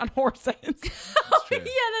rides around on horses. Oh, true.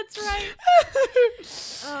 yeah, that's right.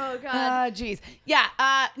 Oh, God. Jeez. Yeah,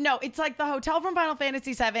 no, it's like the hotel from Final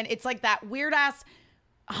Fantasy VII. It's like that weird-ass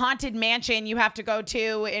haunted mansion you have to go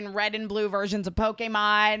to in red and blue versions of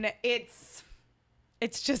Pokemon. It's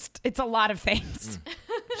a lot of things.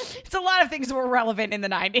 It's a lot of things that were relevant in the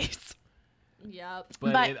 90s. Yep.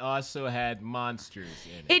 but it also had monsters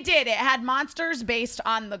in it. It did. It had monsters based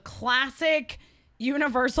on the classic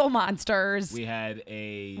Universal monsters. We had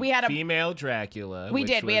a female Dracula. We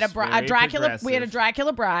which did. We had was a very Dracula. We had a progressive.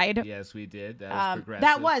 Dracula bride. Yes, we did. That was progressive.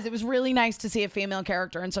 That was. It was really nice to see a female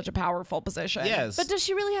character in such a powerful position. Yes. But does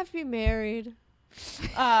she really have to be married?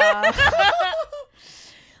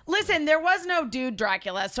 Listen, there was no dude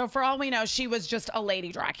Dracula, so for all we know, she was just a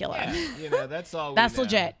lady Dracula. Yeah, that's all. That's we know.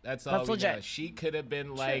 legit. That's all. That's we legit. know. She could have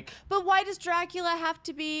been like. But why does Dracula have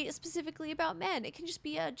to be specifically about men? It can just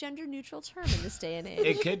be a gender-neutral term in this day and age.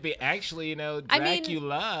 It could be actually, I mean-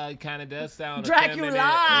 Dracula kind of does sound Dracula.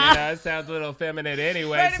 effeminate. It sounds a little feminine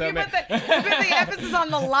anyway. Right, if so you put the emphasis on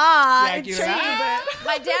the la, it Dracula. changes it.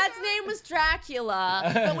 My dad's name was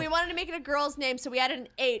Dracula, but we wanted to make it a girl's name, so we added an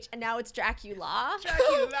H, and now it's Dracula.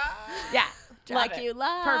 Yeah. Love it.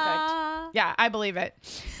 Dracula. Perfect. Yeah, I believe it.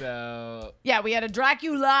 So Yeah, we had a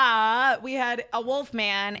So we had a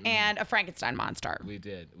Wolfman, and a Frankenstein monster, we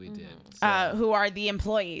did. So, who are the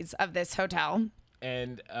employees of this hotel.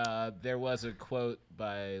 and there was a quote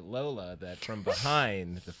by Lola that from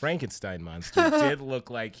behind the Frankenstein monster did look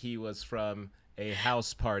like he was from a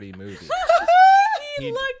house party movie.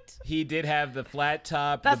 He did have the flat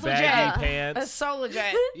top, That's the baggy legit. pants. That's so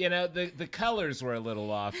legit. You know, the colors were a little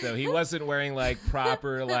off though. He wasn't wearing like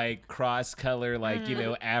proper like cross color like, you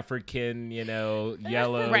know, African, you know,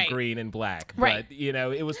 yellow, Right. green and black. Right. But, you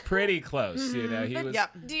know, it was pretty close, you know. He was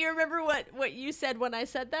Yep. Do you remember what you said when I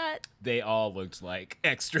said that? They all looked like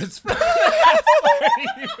extras from the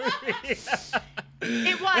movie.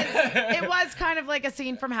 It was kind of like a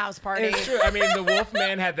scene from House Party. It's true. I mean, the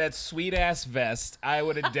Wolfman had that sweet ass vest. I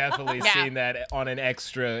would have definitely Yeah. seen that on an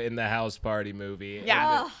extra in the House Party movie.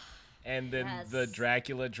 Yeah. And then Yes. the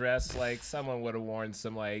Dracula dress, like someone would have worn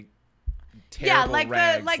some like Yeah, terrible like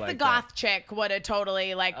rags the that. goth chick would have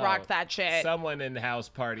totally like rocked that shit. Someone in House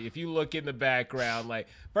Party. If you look in the background, like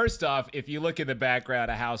first off, if you look in the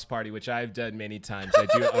background of House Party, which I've done many times, I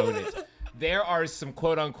do own it. There are some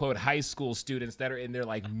quote unquote high school students that are in their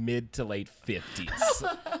like mid to late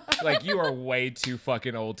 50s. Like you are way too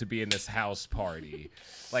fucking old to be in this house party.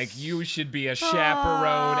 Like you should be a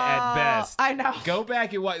chaperone at best. I know. Go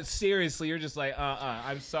back and watch. Seriously, you're just like,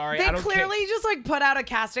 I'm sorry. They I don't clearly care. just like put out a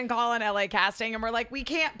casting call in LA Casting and we're like, we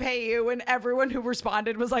can't pay you. And everyone who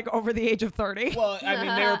responded was like over the age of 30. Well, I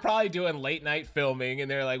mean, they were probably doing late night filming, and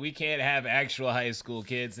they're like, we can't have actual high school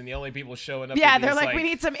kids, and the only people showing up. yeah, are they're these, like, we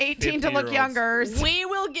need some 18 to look 50-year-olds. younger. We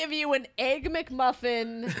will give you an egg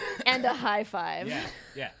McMuffin and a high five.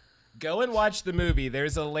 Yeah. Go and watch the movie.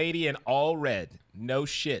 There's a lady in all red. No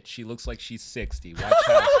shit. She looks like she's 60. Watch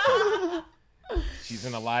House Party. She's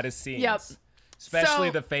in a lot of scenes. Yep. Especially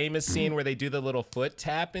So- the famous scene where they do the little foot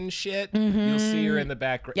tap and shit. You'll see her in the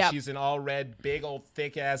background. Yep. She's in all red, big old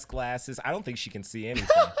thick ass glasses. I don't think she can see anything.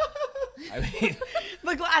 I mean,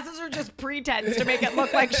 The glasses are just pretense to make it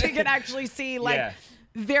look like she can actually see like Yeah.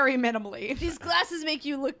 very minimally. These glasses make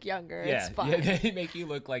you look younger. It's fine. Yeah, they make you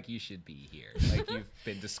look like you should be here, like you've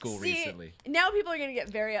been to school See, recently. now people are going to get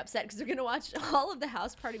very upset because they're going to watch all of the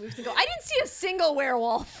House Party movies and go, I didn't see a single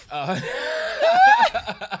werewolf.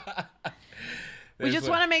 We just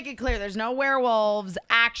want to make it clear there's no werewolves.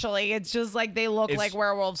 Actually, it's just like they look It's- like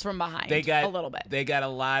werewolves from behind They got a little bit. They got a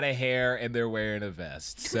lot of hair and they're wearing a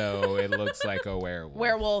vest, so it looks like a werewolf.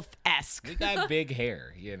 Werewolf-esque. They got big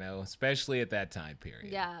hair, you know, especially at that time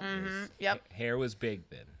period. Yeah. Yep. Hair was big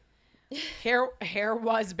then. Hair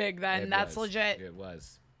was big then. It That's was. legit. It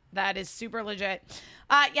was. That is super legit.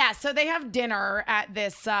 Yeah, so they have dinner at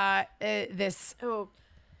this this Oh.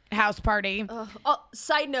 house party. Oh,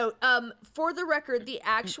 side note, for the record, the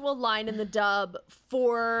actual line in the dub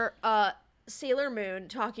for Sailor Moon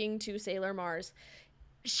talking to Sailor Mars,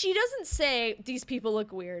 she doesn't say these people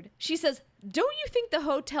look weird. She says, "Don't you think the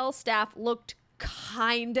hotel staff looked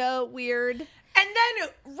kinda weird?" And then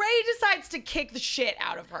Ray decides to kick the shit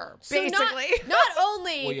out of her, basically. Not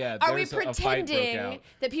only Well, yeah, are we there's a fight broke pretending out.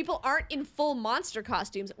 that people aren't in full monster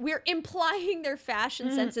costumes, we're implying their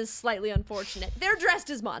fashion sense is slightly unfortunate. They're dressed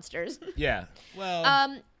as monsters. Yeah. Well,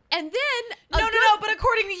 And then No, but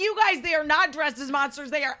according to you guys, they are not dressed as monsters.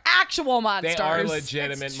 They are actual monsters. they are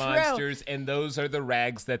legitimate That's true. monsters, and those are the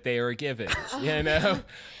rags that they are given. You know,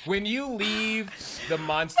 when you leave the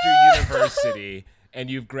monster university and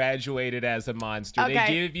you've graduated as a monster, they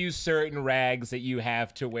Okay. give you certain rags that you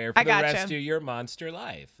have to wear for I the gotcha. rest of your monster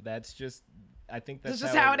life. That's just, I think that's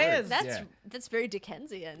just how it works. is. that's very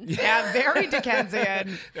Dickensian. Yeah, very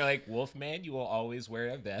Dickensian. They're like, Wolfman, you will always wear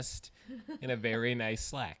a vest and a very nice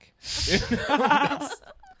slack. That's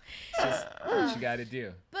just what you got to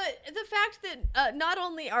do. But the fact that not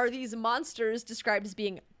only are these monsters described as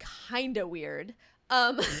being kinda weird,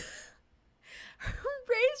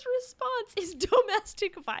 Ray's response is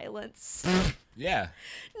domestic violence. Yeah.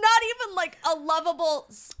 Not even like a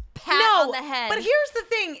lovable pat on the head. But here's the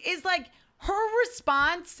thing: is like her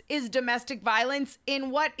response is domestic violence in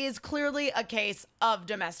what is clearly a case of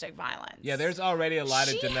domestic violence. Yeah, there's already a lot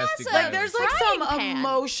of She domestic has violence. Like, there's like some frying pan.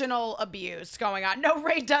 emotional abuse going on. No,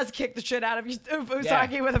 Ray does kick the shit out of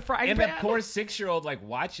Usagi with a frying and pan. the poor 6-year-old like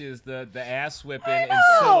watches the ass whipping in know,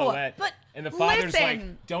 silhouette, but and the father's like,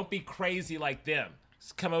 listen. "Don't be crazy like them.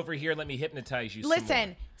 Just come over here and let me hypnotize you." some Listen,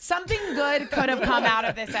 more." something good could have come out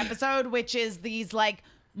of this episode, which is these like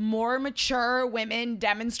more mature women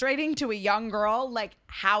demonstrating to a young girl like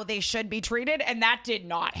how they should be treated, and that did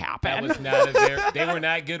not happen. That was not they were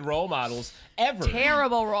not good role models ever.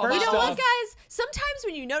 Terrible role First You know model. what, guys? Sometimes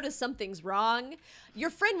when you notice something's wrong, your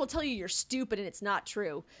friend will tell you you're stupid and it's not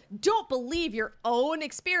true. Don't believe your own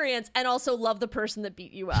experience and also love the person that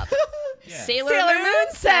beat you up. Yeah. Sailor Moon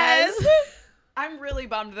says. I'm really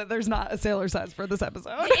bummed that there's not a Sailor Says for this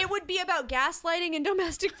episode. It would be about gaslighting and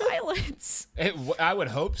domestic violence. I would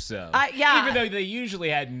hope so. Yeah. Even though they usually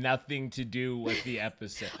had nothing to do with the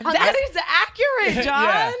episode. That is accurate, John.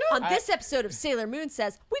 Yeah. On this episode of Sailor Moon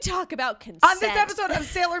Says, we talk about consent. On this episode of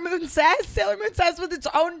Sailor Moon Says with its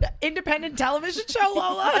own independent television show,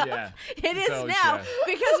 Lola. Yeah. It is So, now yeah.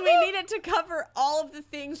 because we needed to cover all of the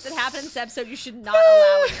things that happen in this episode you should not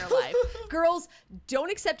allow in your life. Girls, don't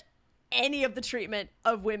accept any of the treatment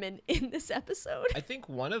of women in this episode. I think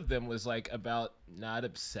one of them was like about not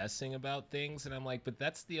obsessing about things, and I'm like, but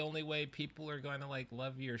that's the only way people are going to like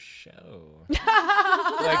love your show. Like,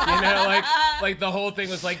 you know, like the whole thing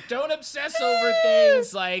was like, don't obsess over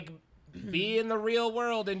things, like be in the real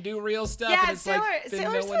world and do real stuff. Yeah, and it's like, then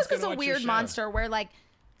Sailor no one's Says is gonna a watch your weird show. monster where like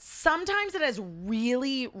sometimes it has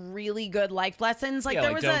really, really good life lessons. Like Yeah, there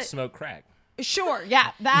like was don't smoke crack. Sure,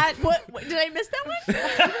 yeah, that What, did I miss that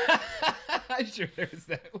one? I'm sure there was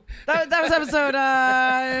that. that was episode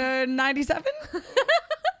 97.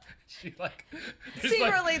 She like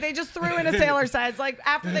Secretly, they just threw in a Sailor Says. Like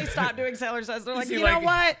after they stopped doing Sailor Says, they're like, see, you know like-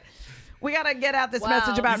 what? We gotta get out this Wow.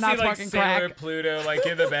 message about You not see, like, smoking Sailor crack. Pluto like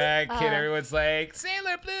in the back, and everyone's like,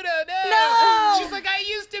 Sailor Pluto, no. No! She's like, I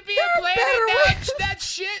used to be There a are planet, better now ways. it's not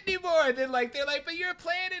shit anymore. And then like they're like, but you're a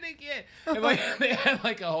planet again. And like they had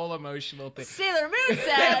like a whole emotional thing. Sailor Moon They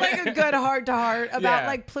had says. like a good heart to heart about Yeah.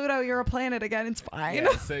 like Pluto, you're a planet again. It's fine.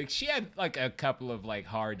 Yeah, so she had like a couple of like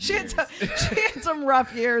hard She years. had some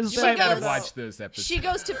rough years. You but might not have goes- watched those episodes. She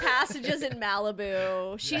goes to passages in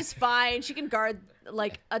Malibu. She's fine. She can guard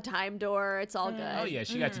like a time door. It's all good. Oh yeah,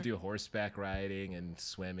 she got to do horseback riding and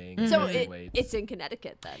swimming. So and weights. it's in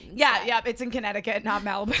Connecticut then. Yeah, it's in Connecticut, not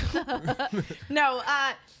Malibu. No,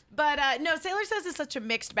 no, Sailor Says is such a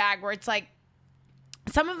mixed bag where it's like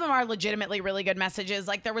some of them are legitimately really good messages.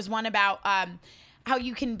 Like there was one about how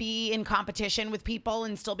you can be in competition with people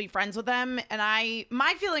and still be friends with them. And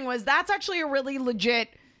my feeling was that's actually a really legit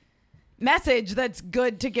message that's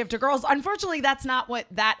good to give to girls. Unfortunately, that's not what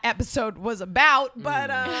that episode was about,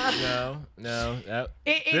 but no.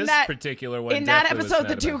 in This that particular one. in that definitely was episode,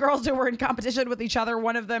 the not two about- girls who were in competition with each other,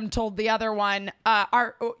 one of them told the other one,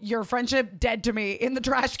 your friendship dead to me in the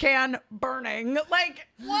trash can burning. Like,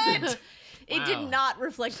 what? It Wow. did not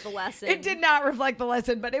reflect the lesson. It did not reflect the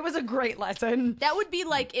lesson, but it was a great lesson. That would be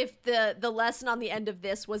like if the lesson on the end of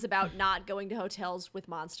this was about not going to hotels with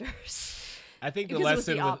monsters. I think the Because it was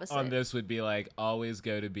the lesson opposite. on this would be like always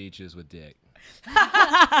go to beaches with dick.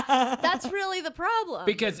 That's really the problem.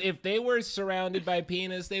 Because if they were surrounded by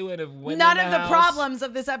penis, they would have went None in of the the house. problems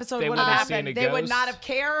of this episode They would have would have seen happened. a They would ghost. not have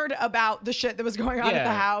cared about the shit that was going on at the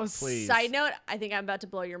Yeah, house. please. Side note, I think I'm about to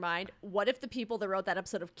blow your mind. What if the people that wrote that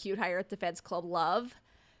episode of Cute Hire at the Feds Club Love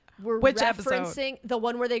were Which episode? referencing the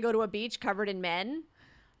one where they go to a beach covered in men?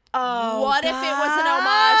 Oh, What if it was an God.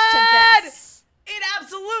 homage to this? It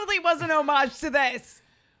absolutely was an homage to this.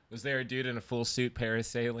 Was there a dude in a full suit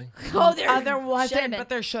parasailing? Oh, There should've wasn't, been. but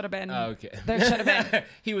there should have been. Oh, okay. There should have been.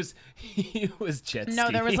 he was jet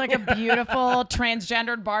No, there was like a beautiful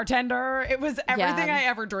transgendered bartender. It was everything Yeah. I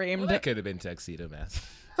ever dreamed. That could have been Tuxedo Mask.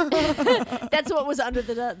 That's what was under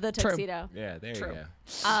the True. tuxedo. Yeah, there True. you go.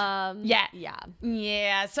 Yeah. Yeah.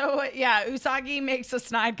 Yeah. So, yeah, Usagi makes a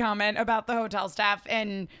snide comment about the hotel staff,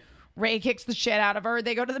 and Ray kicks the shit out of her.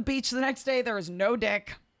 They go to the beach the next day. There is no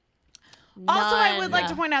dick. Also, I would like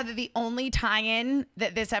to point out that the only tie-in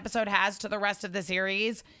that this episode has to the rest of the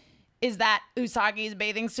series is that Usagi's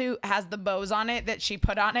bathing suit has the bows on it that she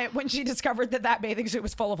put on it when she discovered that bathing suit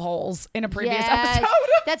was full of holes in a previous episode.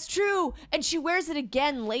 That's true. And she wears it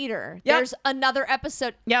again later. Yep. There's another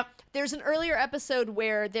episode. Yep. There's an earlier episode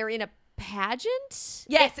where they're in a pageant.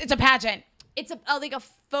 Yes, it's a pageant. It's like a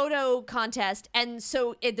photo contest, and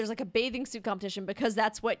so there's like a bathing suit competition because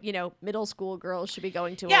that's what middle school girls should be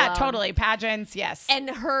going to. Yeah, alone. totally. Pageants, yes. And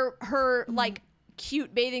her like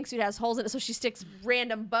cute bathing suit has holes in it, so she sticks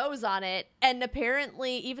random bows on it. And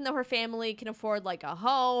apparently, even though her family can afford like a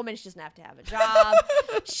home and she doesn't have to have a job,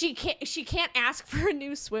 she can't ask for a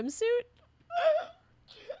new swimsuit.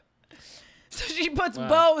 So she puts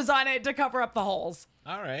bows on it to cover up the holes.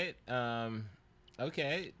 All right.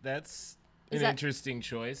 Okay, that's Is an that- interesting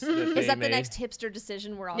choice. Is that the next hipster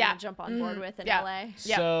decision we're all Yeah. gonna jump on board with in Yeah. LA?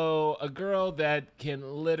 Yeah. So a girl that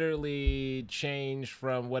can literally change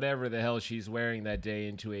from whatever the hell she's wearing that day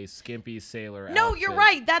into a skimpy sailor No, outfit. you're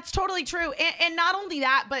right. That's totally true. And not only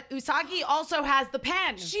that, but Usagi also has the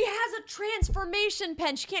pen. She has a transformation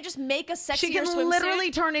pen. She can't just make a sexier She can swimsuit.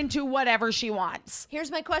 literally turn into whatever she wants.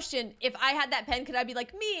 Here's my question: if I had that pen, could I be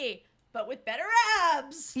like me, but with better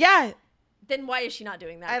abs? Yeah. Then why is she not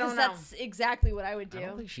doing that? I don't 'Cause know. That's exactly what I would I don't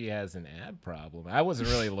do. think she has an ab problem. I wasn't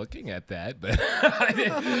really looking at that, but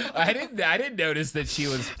I didn't notice that she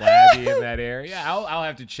was flabby in that area. I'll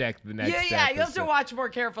have to check the next. Yeah, you have to episode. watch more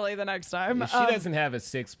carefully the next time. If she doesn't have a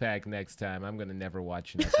 6-pack next time, I'm gonna never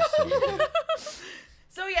watch an episode again.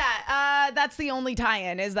 So yeah, that's the only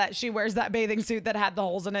tie-in is that she wears that bathing suit that had the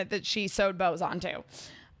holes in it that she sewed bows onto.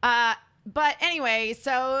 But anyway,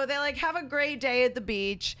 so they like have a great day at the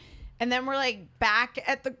beach, and then we're like back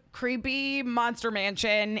at the creepy monster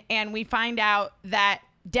mansion, and we find out that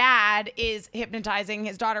Dad is hypnotizing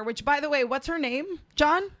his daughter. Which, by the way, what's her name,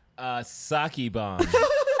 John? Saki Bomb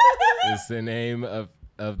is the name of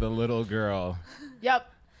the little girl. Yep.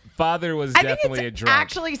 Father was I think definitely a it's drunk.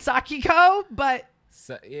 actually Sakiko, but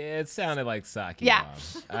Yeah, it sounded like Saki Yeah.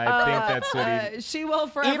 Bomb. I think that's what he. she will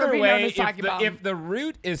forever Either be known way, as Saki Bomb. if the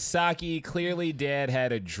root is Saki, clearly Dad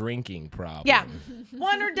had a drinking problem. Yeah.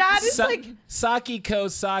 Well, and her dad is like, Sakiko,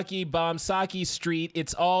 Saki Bomb, Saki Street.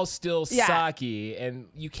 It's all still Yeah. Saki, and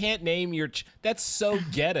you can't name your. That's so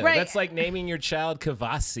ghetto. Right. That's like naming your child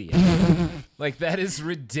Kavasi. Like that is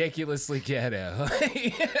ridiculously ghetto.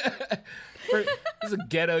 He's a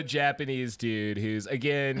ghetto Japanese dude who's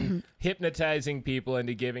again hypnotizing people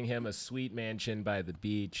into giving him a sweet mansion by the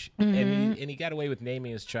beach, and he got away with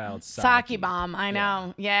naming his child Saki Bomb. I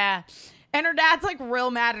know. Yeah. And her dad's like real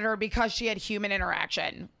mad at her because she had human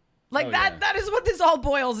interaction. Like Oh, that yeah. that is what this all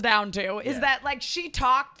boils down to is Yeah. that like she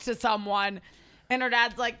talked to someone and her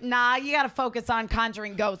dad's like, nah, you got to focus on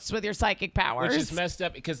conjuring ghosts with your psychic powers. Which is messed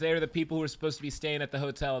up because they're the people who were supposed to be staying at the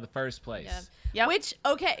hotel in the first place. Yeah. Yep. Which,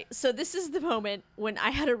 okay, so this is the moment when I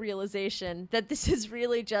had a realization that this is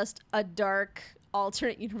really just a dark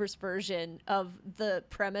alternate universe version of the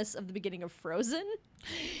premise of the beginning of Frozen.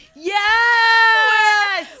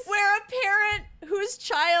 Yes! Where a parent whose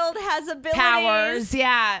child has abilities Powers,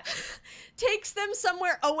 yeah. takes them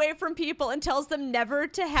somewhere away from people and tells them never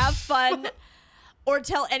to have fun or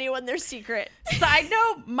tell anyone their secret. Side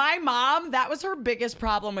note, my mom, that was her biggest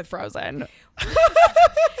problem with Frozen.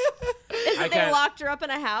 Is that they kinda- locked her up in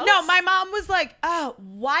a house? No, my mom was like, oh,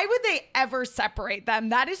 why would they ever separate them?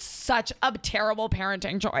 That is such a terrible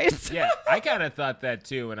parenting choice. Yeah, I kind of thought that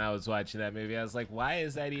too when I was watching that movie. I was like, why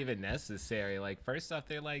is that even necessary? Like, first off,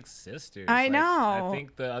 they're like sisters. I Like, know. I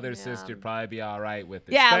think the other sister would probably be all right with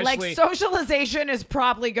it. Yeah, especially, like socialization is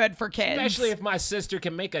probably good for kids. especially if my sister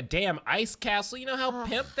can make a damn ice castle. You know how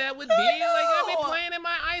pimp that would be? Like, I'd be know. playing in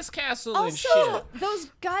my ice castle and Also, shit. those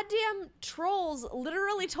goddamn trolls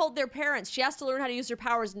literally told their parents she has to learn how to use her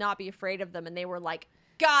powers, not be afraid of them, and they were like,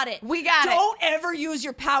 "Got it. We got it." Don't ever use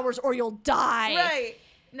your powers or you'll die." Right.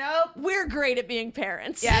 Nope. We're great at being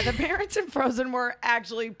parents. Yeah, the parents in Frozen were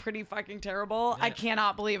actually pretty fucking terrible. I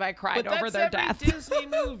cannot believe I cried But over that's their every death. Disney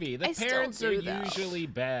movie. The I still parents do, are though. usually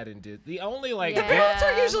bad in Disney. The only like Yeah. good- Parents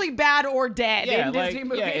are usually bad or dead in Disney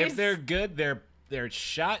movies. Yeah, if they're good, they're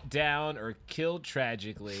shot down or killed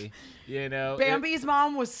tragically. You know, Bambi's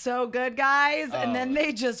mom was so good, guys, and then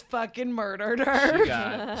they just fucking murdered her. She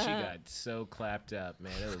got so clapped up,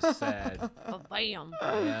 man. It was sad. Bam.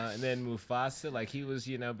 Yeah, and then Mufasa, like he was,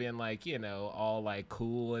 being like, all like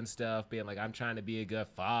cool and stuff, being like, I'm trying to be a good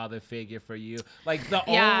father figure for you. Like the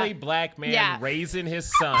Yeah. only black man Yeah. raising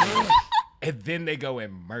his son. And then they go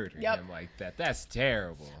and murder Yep. him like that. That's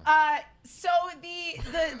terrible. So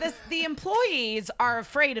the employees are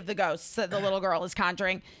afraid of the ghosts that the little girl is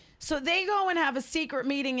conjuring. So they go and have a secret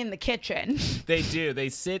meeting in the kitchen. They do. They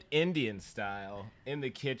sit Indian style in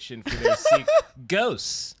the kitchen for their secret.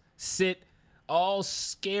 Ghosts sit all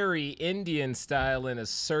scary Indian style in a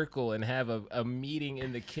circle and have a meeting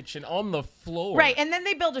in the kitchen on the floor. Right, and then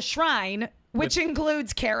they build a shrine, which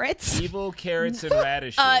includes carrots. Evil carrots and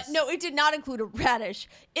radishes. No, it did not include a radish.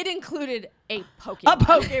 It included a Pokemon. A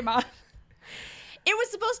Pokemon. It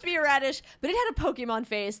was supposed to be a radish, but it had a Pokemon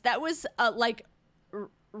face that was like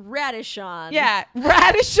Radishon. Yeah,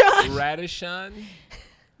 Radishon. Radishon?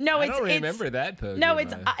 No, I it's don't remember that Pokemon. No,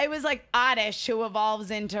 it was like Oddish who evolves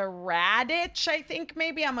into Raditch, I think.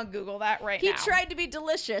 Maybe I'm gonna Google that right He now. tried to be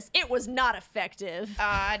delicious. It was not effective.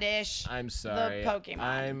 Oddish. I'm sorry. The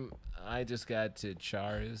Pokemon. I just got to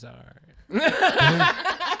Charizard.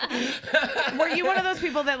 Were you one of those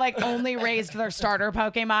people that like only raised their starter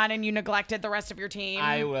Pokemon and you neglected the rest of your team?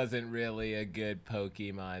 I wasn't really a good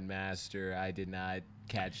Pokemon master. I did not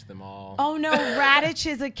catch them all. Oh no, Raditch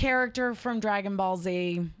is a character from Dragon Ball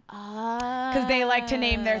Z. Because they like to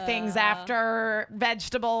name their things after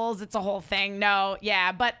vegetables. It's a whole thing. No,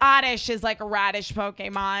 yeah. But Oddish is like a radish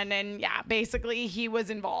Pokemon. And yeah, basically he was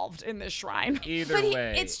involved in this shrine. Either But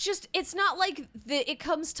way. it's not like it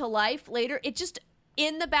comes to life later. It just,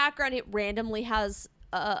 in the background, it randomly has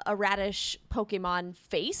a radish Pokemon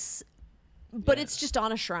face, but Yeah. it's just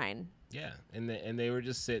on a shrine. Yeah, and they were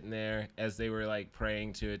just sitting there as they were like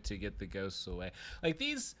praying to it to get the ghosts away. Like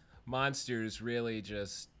these monsters really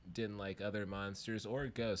just didn't like other monsters or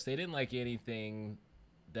ghosts. They didn't like anything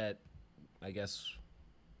that I guess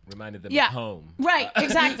reminded them of home. Right,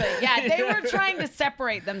 exactly. Yeah, they were trying to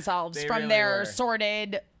separate themselves They from really their were.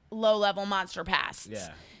 sordid, low-level monster pasts. Yeah.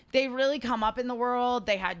 They really come up in the world.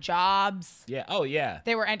 They had jobs. Yeah. Oh yeah.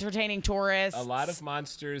 They were entertaining tourists. A lot of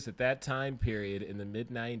monsters at that time period in the mid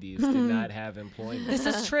 90s did not have employment. This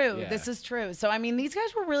is true. Yeah. This is true. So I mean, these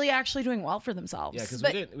guys were really actually doing well for themselves. Yeah, because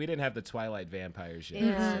But- we didn't have the Twilight vampires yet.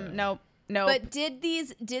 Yeah. so. Nope. But did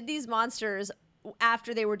these monsters,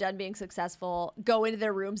 after they were done being successful, go into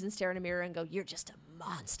their rooms and stare in a mirror and go, "You're just a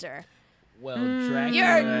monster"? Well, Dracula You're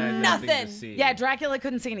had nothing nothing. to see. Yeah, Dracula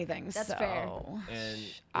couldn't see anything. That's so. fair. And you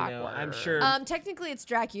know, I'm Awkward. sure Technically, it's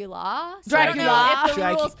Dracula. So Dracula. I don't know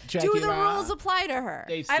if the rules do the Dracula. rules apply to her.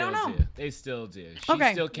 they still I don't know. do. They still do. She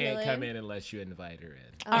Okay. still can't Really? come in unless you invite her in.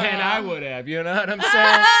 Oh. And I would have. You know what I'm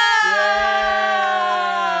saying?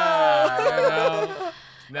 Yeah. You know?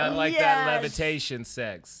 Not like that Yes. levitation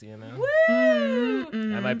sex, you know?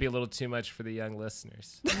 That might be a little too much for the young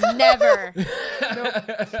listeners. Never.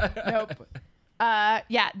 Nope.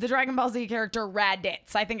 Yeah, the Dragon Ball Z character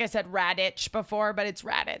Raditz. I think I said Raditch before, but it's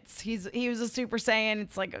Raditz. He was a Super Saiyan.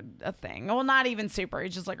 It's like a thing. Well, not even super.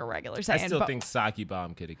 He's just like a regular Saiyan. I still but think Saki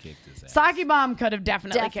Bomb could have kicked his ass. Saki Bomb could have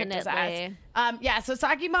definitely kicked his ass. Definitely. Yeah, so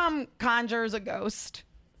Saki Bomb conjures a ghost,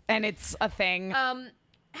 and it's a thing.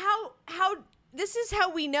 How this is how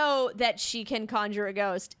we know that she can conjure a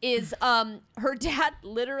ghost is her dad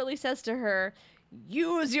literally says to her,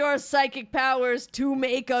 "Use your psychic powers to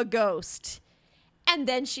make a ghost." And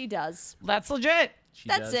then she does. That's legit. She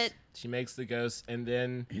That's it. She makes the ghost, and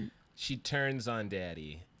then she turns on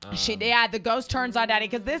Daddy. The ghost turns on Daddy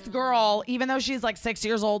because this girl, even though she's like 6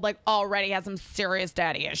 years old, like already has some serious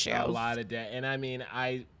daddy issues. A lot of that, and I mean,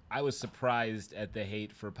 I was surprised at the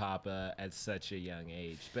hate for Papa at such a young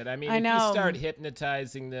age. But I mean, I if know. you start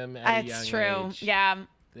hypnotizing them at a young It's true. age, Yeah.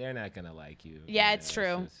 they're not gonna like you. Yeah, You it's know,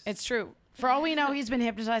 true. just- It's true. For all we know, he's been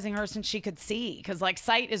hypnotizing her since she could see. Because, like,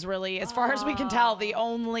 sight is really, as far as we can tell, the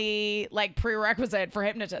only, like, prerequisite for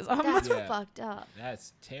hypnotism. That's Yeah. fucked up.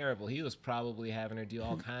 That's terrible. He was probably having her do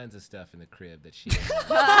all kinds of stuff in the crib that she.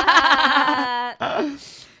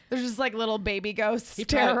 There's just, like, little baby ghosts He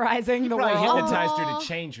probably- terrorizing the Probably world. hypnotized her to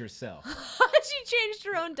change herself. She changed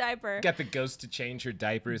her own diaper. Got the ghost to change her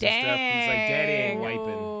diapers and stuff. He's like, Daddy ain't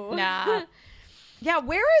wiping. Nah. Yeah,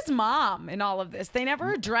 where is Mom in all of this? They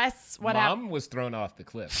never address what happened. Mom was thrown off the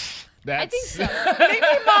cliff. I think so. Maybe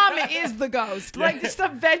Mom is the ghost. Like, just a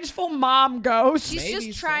vengeful mom ghost. She's Maybe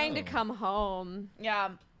just trying to so. come home. Yeah.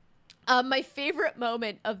 My favorite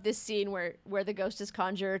moment of this scene where the ghost is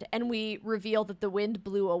conjured and we reveal that the wind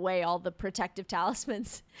blew away all the protective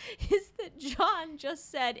talismans is that John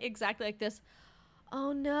just said exactly like this.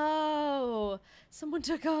 "Oh no, someone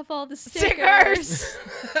took off all the stickers."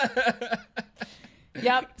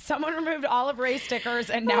 Yep. Someone removed all of Ray's stickers,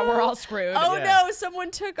 and now we're all screwed. Oh Yeah. no, someone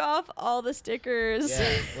took off all the stickers.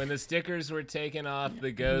 Yeah, when the stickers were taken off,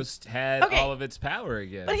 the ghost had Okay. all of its power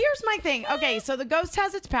again. But here's my thing. Okay, so the ghost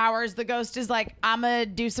has its powers. The ghost is like, I'm going to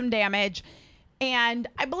do some damage. And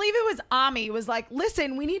I believe it was Ami was like,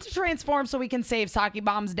 listen, we need to transform so we can save Saki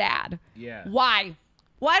Bomb's dad. Yeah. Why?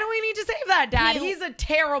 Why do we need to save that dad? He- He's a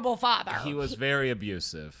terrible father. He was very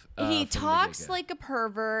abusive. He from the talks get-go. like a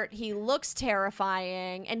pervert. He looks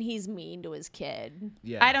terrifying, and he's mean to his kid.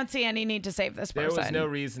 Yeah. I don't see any need to save this There person. was no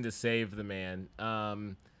reason to save the man,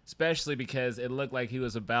 especially because it looked like he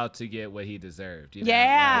was about to get what he deserved. You know?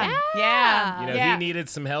 Yeah. Like, Yeah. you know, yeah. he needed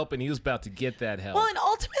some help, and he was about to get that help. Well, and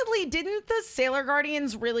ultimately, didn't the Sailor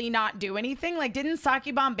Guardians really not do anything? Like, didn't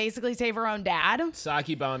Saki Bomb basically save her own dad?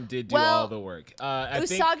 Saki Bomb did do Well, all the work. I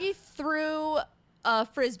think Usagi threw a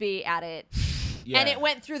frisbee at it, Yeah. And it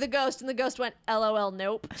went through the ghost, and the ghost went, LOL,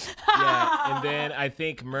 nope. Yeah, and then I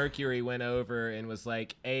think Mercury went over and was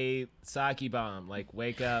like, "Hey, Saki Bomb, like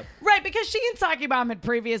wake up." Right, because she and Saki Bomb had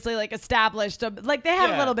previously like established like they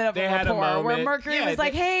had a little bit of they a had a rapport where moment. Mercury Yeah, was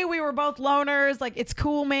like, "Hey, we were both loners. Like it's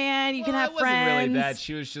cool, man. You can have it wasn't friends." really that.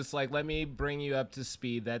 She was just like, "Let me bring you up to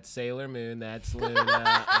speed. That's Sailor Moon. That's Luna.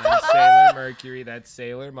 I'm Sailor Mercury. That's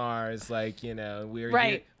Sailor Mars. Like, you know,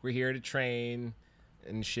 we're here to train."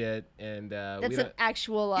 And shit, and That's an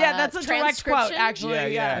actual yeah, that's a direct quote, transcription?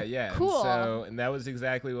 actually. yeah. Cool. And that was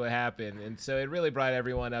exactly what happened, and so it really brought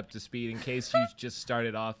everyone up to speed. In case you just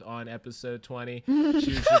started off on episode 20, she was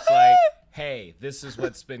just like, "Hey, this is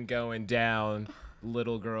what's been going down,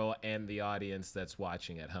 little girl, and the audience that's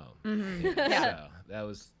watching at home." Mm-hmm. You know, so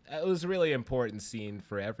it was a really important scene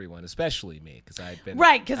for everyone, especially me, because I'd been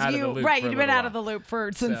Right, because out of the loop for a you'd been little out of the while. loop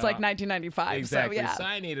since So, like 1995. Exactly. So, yeah. So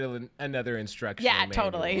I needed another instruction. Yeah,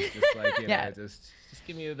 totally. Just like, you Yeah. know, just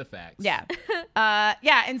give me the facts. Yeah.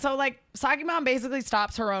 And so like Saki Mom basically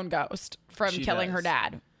stops her own ghost from She killing her does.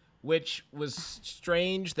 dad. Which was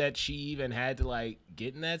strange that she even had to like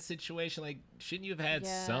get in that situation. Like, shouldn't you have had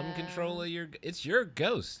some Yeah. control of it's your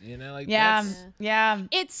ghost, you know? Like, Yeah. that's- Yeah.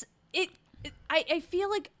 I feel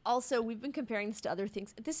like also we've been comparing this to other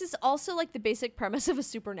things. This is also like the basic premise of a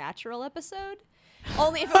Supernatural episode.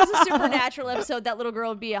 Only if it was a Supernatural episode, that little girl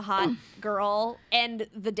would be a hot girl and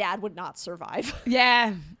the dad would not survive.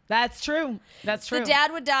 Yeah. That's true. That's true. The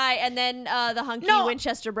dad would die, and then the hunky No.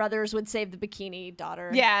 Winchester brothers would save the bikini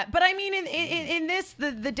daughter. Yeah, but I mean, in this,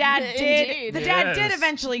 the dad Indeed. did dad did Yes.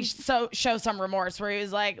 eventually show some remorse, where he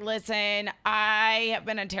was like, "Listen, I have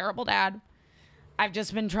been a terrible dad. I've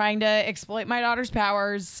just been trying to exploit my daughter's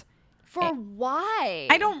powers. For why?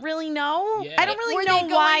 I don't really know. Yeah. I don't really Were know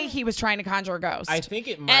they why going- he was trying to conjure a ghost. I think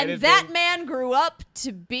it might And have that been. man grew up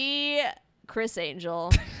to be Chris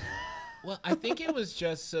Angel. Well, I think it was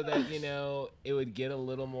just so that, you know, it would get a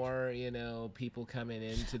little more, you know, people coming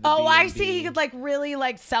into the Oh, I B&B. see. He could like really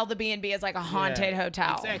like sell the B&B as like a haunted Yeah,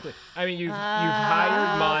 hotel. Exactly. I mean, you've hired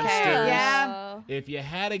okay. monsters. Yeah. If you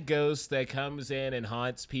had a ghost that comes in and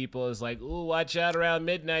haunts people, is like, ooh, watch out around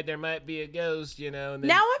midnight, there might be a ghost, you know. And then,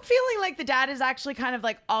 Now I'm feeling like the dad is actually kind of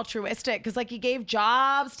like altruistic because like he gave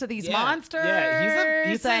jobs to these monsters. Yeah,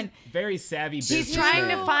 he's a and very savvy he's businessman. trying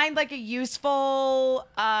to find like a useful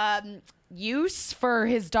use for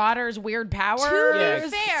his daughter's weird powers. To Yeah. be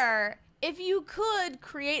fair, if you could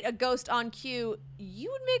create a ghost on cue, you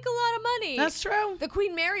would make a lot of money. That's true. The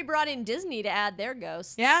Queen Mary brought in Disney to add their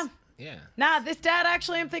ghosts. Yeah. Yeah. Nah, this dad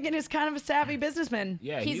actually I'm thinking is kind of a savvy businessman.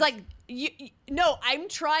 Yeah. He's like, no, I'm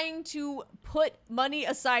trying to put money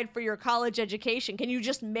aside for your college education. Can you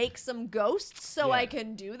just make some ghosts so Yeah. I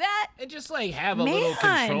can do that? and just like have a little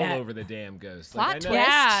Man. control over the damn ghost. Plot Like, I know- twist.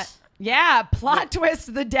 Yeah. Yeah, plot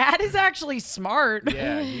twist. The dad is actually smart.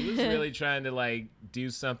 Yeah, he was really trying to like do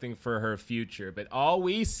something for her future, but all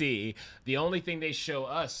we see, the only thing they show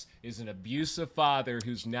us, is an abusive father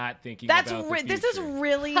who's not thinking That's about the this is future.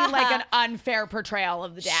 really like an unfair portrayal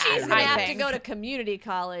of the dad. She's gonna I have think. to go to community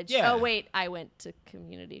college. Yeah. Oh wait, I went to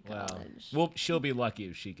community Well, college. she'll be lucky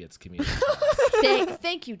if she gets community.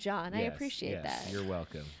 Thank you, John. I Yes, appreciate yes, that. You're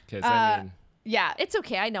welcome. Because I mean, Yeah. It's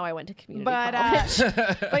okay. I know I went to community But college.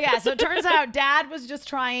 but yeah, so it turns out dad was just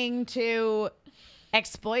trying to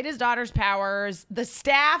exploit his daughter's powers. The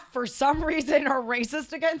staff, for some reason, are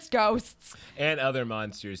racist against ghosts. and other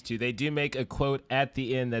monsters too. They do make a quote at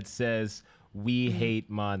the end that says, "We Mm-hmm. hate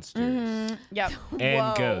monsters." Yep. And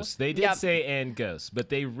Whoa. ghosts. They did Yep. say "and ghosts," but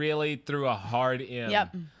they really threw a hard M.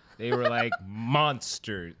 Yep. They were like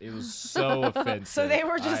monsters. It was so offensive. So they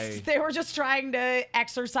were just trying to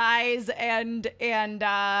exercise and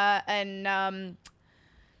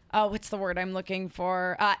oh, what's the word I'm looking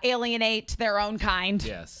for? Alienate their own kind.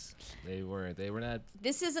 Yes, they were. They were not.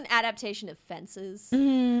 This is an adaptation of Fences.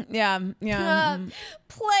 Yeah.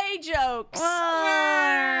 Play jokes.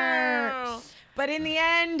 But in the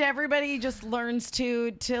end, everybody just learns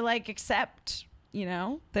to like accept, you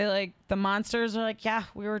know, they like the monsters are like, yeah,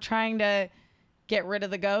 we were trying to get rid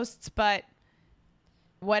of the ghosts, but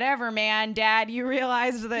whatever, man. Dad, you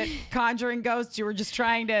realized that conjuring ghosts, you were just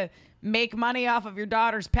trying to make money off of your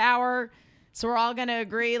daughter's power. So we're all going to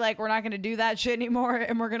agree, like, we're not going to do that shit anymore.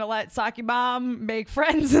 And we're going to let Saki Bomb make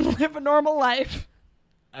friends and live a normal life.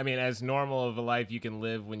 I mean, as normal of a life you can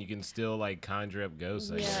live when you can still like conjure up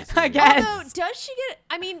ghosts. I Yeah. guess. I guess. Although, does she get?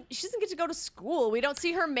 I mean, she doesn't get to go to school. We don't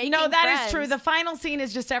see her making. No, that is friends. true. The final scene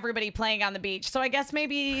is just everybody playing on the beach. So I guess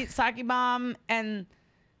maybe Saki Bomb and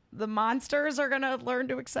the monsters are gonna learn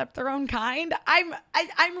to accept their own kind.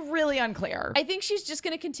 I'm really unclear. I think she's just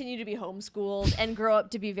going to continue to be homeschooled and grow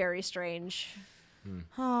up to be very strange.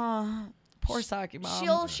 Poor Saki mom.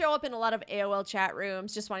 She'll show up in a lot of AOL chat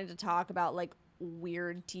rooms just wanting to talk about like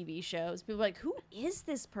weird TV shows. People are like, who is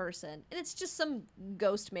this person? And it's just some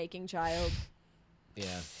ghost making child.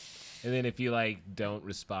 Yeah. And then if you like don't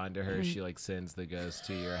respond to her, she like sends the ghost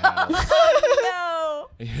to your house. No.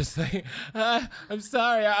 And you're just like, I'm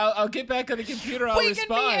sorry. I'll get back on the computer. I'll we respond.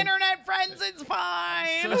 can be internet friends. It's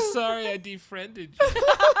fine. So sorry I defriended you.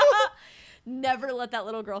 Never let that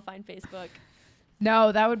little girl find Facebook.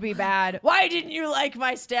 No, that would be bad. Why didn't you like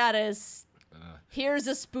my status? Here's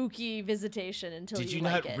a spooky visitation until Did you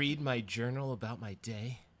like not it. read my journal about my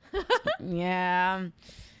day? Yeah.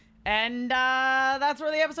 And that's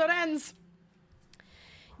where the episode ends.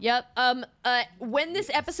 Yep. When this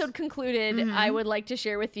episode concluded, I would like to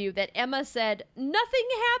share with you that Emma said nothing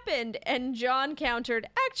happened, and John countered,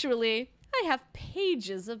 "Actually, I have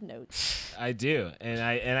pages of notes." I do, and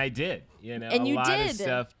I did. And a you lot did. of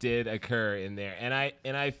stuff did occur in there, and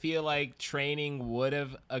I feel like training would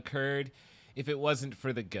have occurred if it wasn't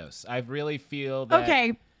for the ghosts. I really feel that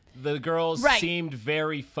Okay. the girls Right. seemed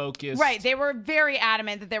very focused. Right. They were very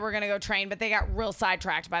adamant that they were going to go train, but they got real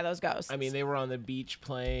sidetracked by those ghosts. I mean, they were on the beach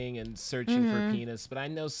playing and searching for penis, but I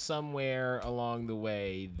know somewhere along the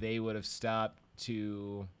way they would have stopped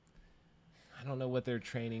to. I don't know what their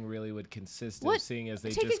training really would consist What? of, seeing as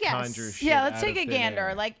they Take a just guess. conjure shit. yeah, let's out take of a thin gander.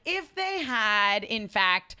 air. Like, if they had, in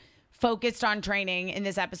fact, focused on training in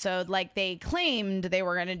this episode like they claimed they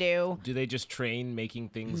were going to do. Do they just train making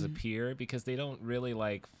things appear? Because they don't really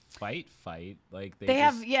like fight. Like They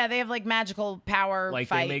just, have like magical power like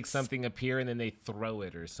fights. they make something appear and then they throw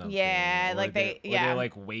it or something. Yeah, or like they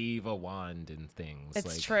like wave a wand and things. It's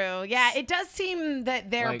like, true. Yeah, it does seem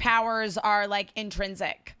that their Like- powers are like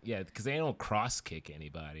intrinsic. Yeah, because they don't cross kick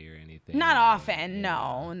anybody or anything. Not Yeah, often.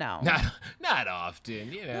 yeah. No. Not often.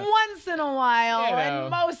 Once in a while, You know. and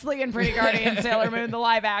mostly in Pretty Guardian Sailor Moon, the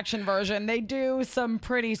live action version, they do some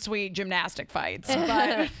pretty sweet gymnastic fights.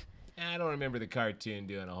 But I don't remember the cartoon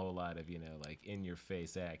doing a whole lot of like in your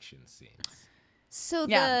face action scenes. So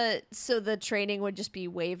Yeah. the training would just be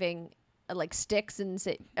waving like sticks and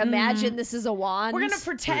say, "Imagine this is a wand." we're gonna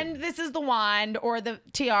pretend this is the wand or the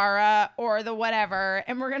tiara or the whatever,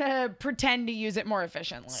 and we're gonna pretend to use it more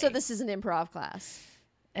efficiently. So this is an improv class.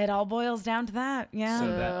 it all boils down to that. Yeah. So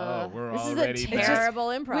that we're This already is a back. terrible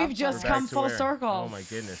improv. we've just We're back come to full where- circle. Oh my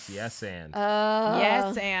goodness! Yes, and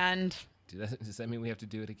Yes, and does that mean we have to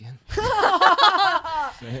do it again?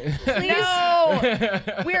 Please. no.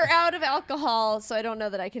 We're out of alcohol, so I don't know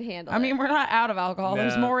that I can handle I it. mean, we're not out of alcohol.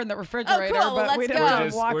 There's No. more in the refrigerator, cool. Well, but we let's didn't go.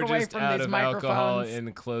 want to walk we're away just from out these of alcohol microphones.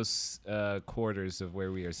 in close quarters of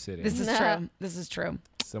where we are sitting. This is Nah. true. This is true.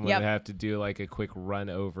 Someone Yep. would have to do like a quick run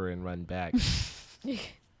over and run back.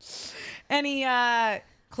 Any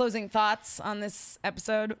closing thoughts on this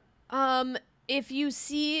episode? If you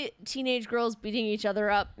see teenage girls beating each other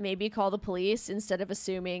up, maybe call the police instead of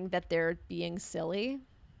assuming that they're being silly,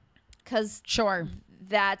 because Sure.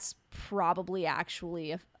 that's probably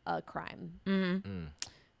actually a crime.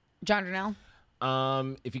 John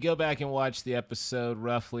Darnell? If you go back and watch the episode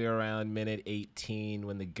roughly around minute 18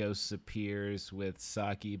 when the ghost appears with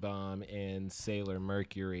Saki Bomb and Sailor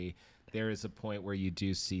Mercury, there is a point where you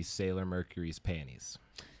do see Sailor Mercury's panties.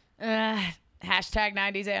 Hashtag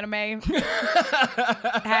 90s anime.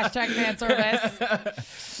 Hashtag fan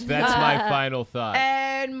service. That's my final thought.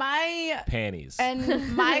 And my Panties.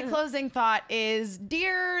 closing thought is,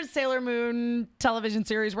 dear Sailor Moon television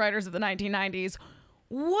series writers of the 1990s,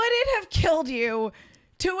 would it have killed you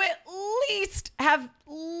to at least have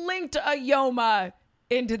linked a Yoma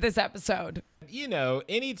into this episode?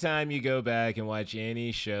 Anytime you go back and watch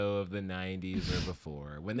any show of the 90s or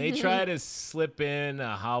before, when they try to slip in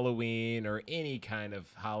a Halloween or any kind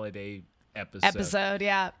of holiday episode,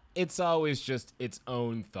 Yeah. it's always just its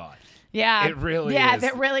own thought. Yeah. It really Yeah, is.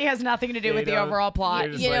 that really has nothing to do They with the don't- overall plot.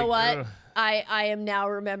 they're just You know like, what? ugh. I am now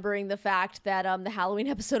remembering the fact that the Halloween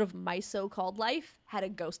episode of My So-Called Life had a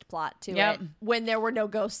ghost plot to Yep. it when there were no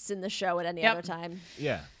ghosts in the show at any Yep. other time.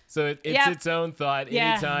 Yeah. So it's Yep. its own thought.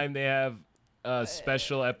 Yeah. Anytime they have a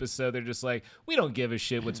special episode, they're just like, we don't give a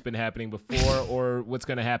shit what's been happening before or what's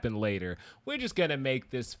going to happen later. We're just going to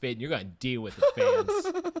make this fit, and you're going to deal with it, fans.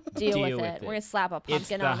 Deal, Deal with with it. it. We're gonna slap a It's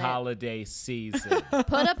pumpkin the on holiday season. it.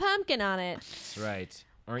 Put a pumpkin on it. That's right.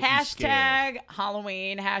 Aren't you scared? Hashtag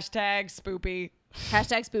Halloween. Hashtag spoopy.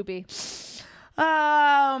 Hashtag spoopy.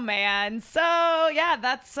 Oh man. So yeah,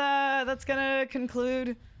 that's gonna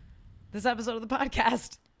conclude this episode of the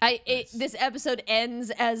podcast. This episode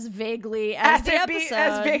ends as vaguely as the episode.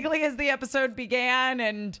 As vaguely as the episode began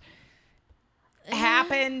and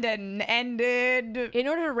happened and ended. In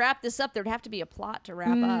order to wrap this up, there'd have to be a plot to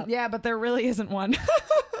wrap up. Yeah, but there really isn't one.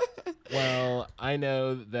 Well, I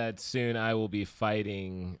know that soon I will be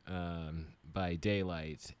fighting by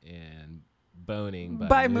daylight and boning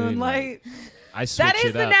by moonlight. I switch That is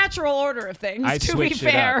it the up. natural order of things, I to be switch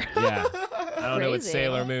it fair. up. Yeah. I don't know what Crazy.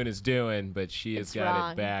 Sailor Moon is doing, but she has It's got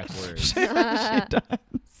wrong. it backwards. She does. She has to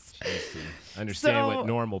understand So- what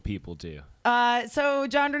normal people do. So,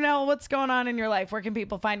 John Darnell, what's going on in your life? Where can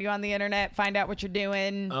people find you on the internet, find out what you're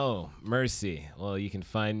doing? Oh, mercy. Well, you can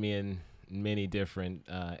find me in many different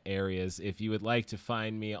areas. If you would like to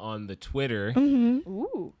find me on the Twitter,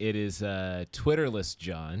 Ooh. it is Twitterless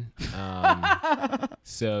John.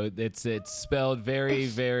 So it's spelled very,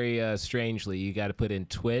 very strangely. You got to put in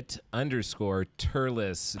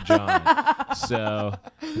twit_turless John. So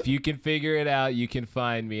if you can figure it out, you can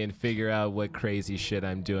find me and figure out what crazy shit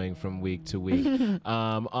I'm doing from week to week.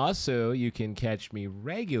 Also, you can catch me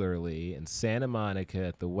regularly in Santa Monica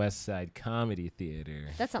at the West Side Comedy Theater.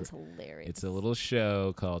 That sounds hilarious. It's a little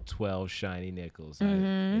show called 12 Shiny Nickels.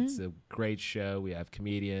 It's a great show. We have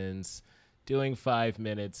comedians doing 5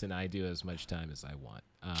 minutes, and I do as much time as I want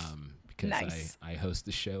because Nice. I host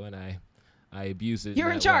the show and I abuse it.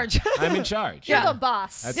 You're in that way. charge. I'm in charge. You're Yeah. the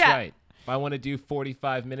boss. That's Yeah. right. If I want to do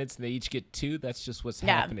 45 minutes and they each get 2, that's just what's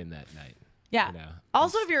Yeah. happening that night. Yeah. You know?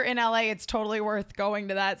 Also, if you're in LA, it's totally worth going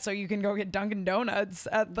to that so you can go get Dunkin' Donuts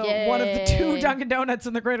at the Yay. one of the 2 Dunkin' Donuts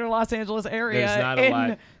in the greater Los Angeles area There's not a in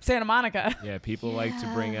lot. Santa Monica. Yeah, people like to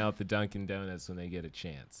bring out the Dunkin' Donuts when they get a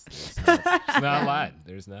chance. It's not a lot.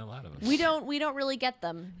 There's not a lot of them. We don't really get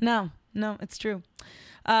them. No, it's true.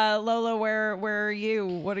 Lola, where are you?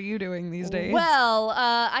 What are you doing these days? Well,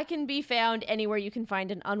 I can be found anywhere you can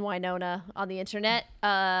find an Unwinona on the internet.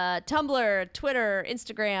 Tumblr, Twitter,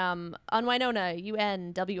 Instagram, Unwinona,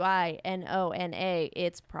 UNWINONA.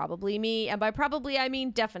 It's probably me, and by probably I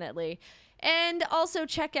mean definitely. And also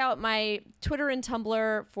check out my Twitter and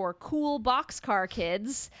Tumblr for cool boxcar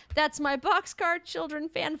kids. That's my boxcar children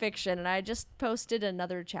fan fiction, and I just posted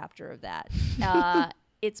another chapter of that.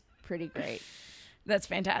 It's pretty great. That's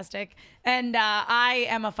fantastic. And I,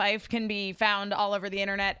 Emma Fife, can be found all over the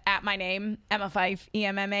internet at my name, Emma Fife,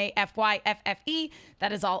 EMMAFYFFE.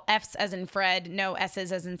 That is all F's as in Fred, no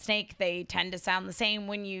S's as in snake. They tend to sound the same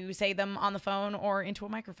when you say them on the phone or into a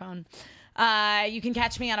microphone. You can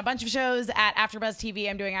catch me on a bunch of shows at AfterBuzz TV.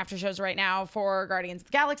 I'm doing after shows right now for Guardians of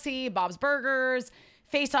the Galaxy, Bob's Burgers,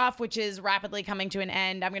 Face Off, which is rapidly coming to an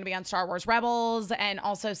end. I'm going to be on Star Wars Rebels and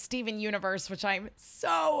also Steven Universe, which I'm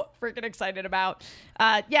so freaking excited about.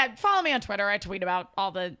 Yeah, follow me on Twitter. I tweet about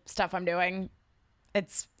all the stuff I'm doing.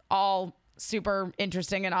 It's all super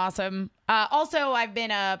interesting and awesome. Also, I've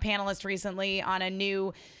been a panelist recently on a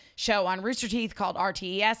new show on Rooster Teeth called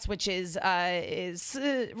RTES, which is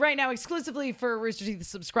right now exclusively for Rooster Teeth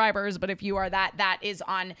subscribers. But if you are that is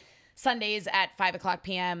on Sundays at 5:00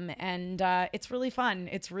 p.m. and it's really fun.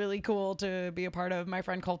 It's really cool to be a part of. My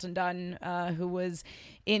friend Colton Dunn, who was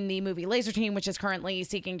in the movie Laser Team, which is currently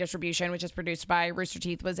seeking distribution, which is produced by Rooster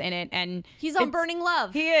Teeth, was in it, and He's on Burning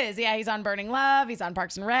Love. He is, yeah. He's on Burning Love. He's on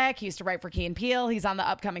Parks and Rec. He used to write for Key and Peele. He's on the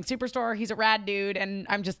upcoming Superstore. He's a rad dude, and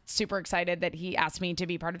I'm just super excited that he asked me to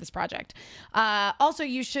be part of this project. Also,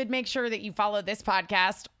 you should make sure that you follow this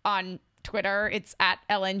podcast on Twitter. It's at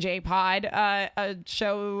LNJ Pod.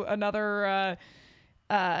 Another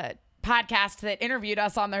podcast that interviewed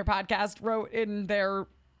us on their podcast wrote in their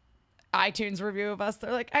iTunes review of us.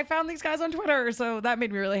 They're like, I found these guys on Twitter. So that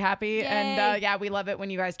made me really happy. Yay. And yeah, we love it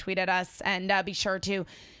when you guys tweet at us. And be sure to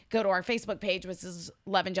go to our Facebook page, which is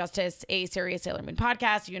Love and Justice, a Serious Sailor Moon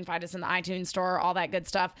podcast. You can find us in the iTunes store, all that good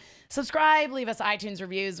stuff. Subscribe, leave us iTunes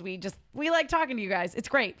reviews. We like talking to you guys. It's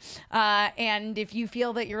great. And if you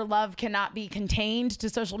feel that your love cannot be contained to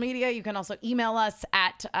social media, you can also email us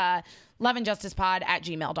at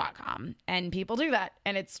loveandjusticepod@gmail.com. And people do that.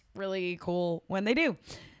 And it's really cool when they do.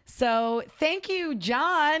 So thank you,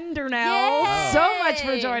 John Darnell, Yay! so much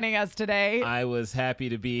for joining us today. I was happy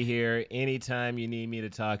to be here. Anytime you need me to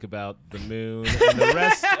talk about the moon and the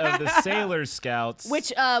rest of the Sailor Scouts.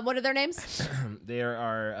 Which, what are their names? There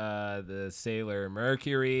are the Sailor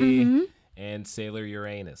Mercury and Sailor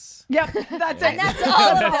Uranus. Yep, that's it. And that's all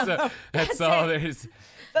of them. That's all there's.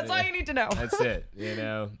 That's all you need to know. That's it. You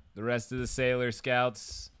know, the rest of the Sailor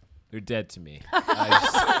Scouts, they're dead to me.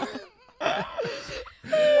 Wow.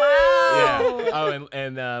 Yeah. Oh,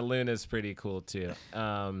 and Luna's pretty cool too.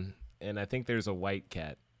 And I think there's a white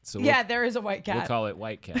cat. So Yeah, there is a white we'll cat. call it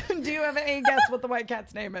White Cat. Do you have any guess what the white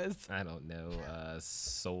cat's name is? I don't know.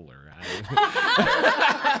 Solar.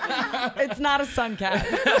 It's not a sun cat.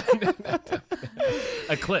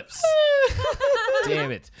 Eclipse.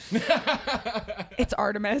 Damn it. It's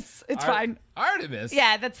Artemis. It's fine. Artemis.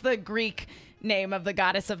 Yeah, that's the Greek name of the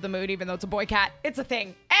goddess of the moon, even though it's a boy cat. It's a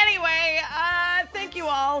thing. Anyway, thank you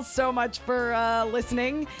all so much for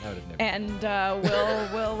listening. I would have never.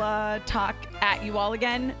 And we'll talk at you all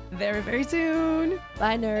again very, very soon.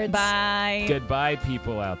 Bye, nerds. Bye. Goodbye,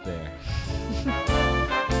 people out there.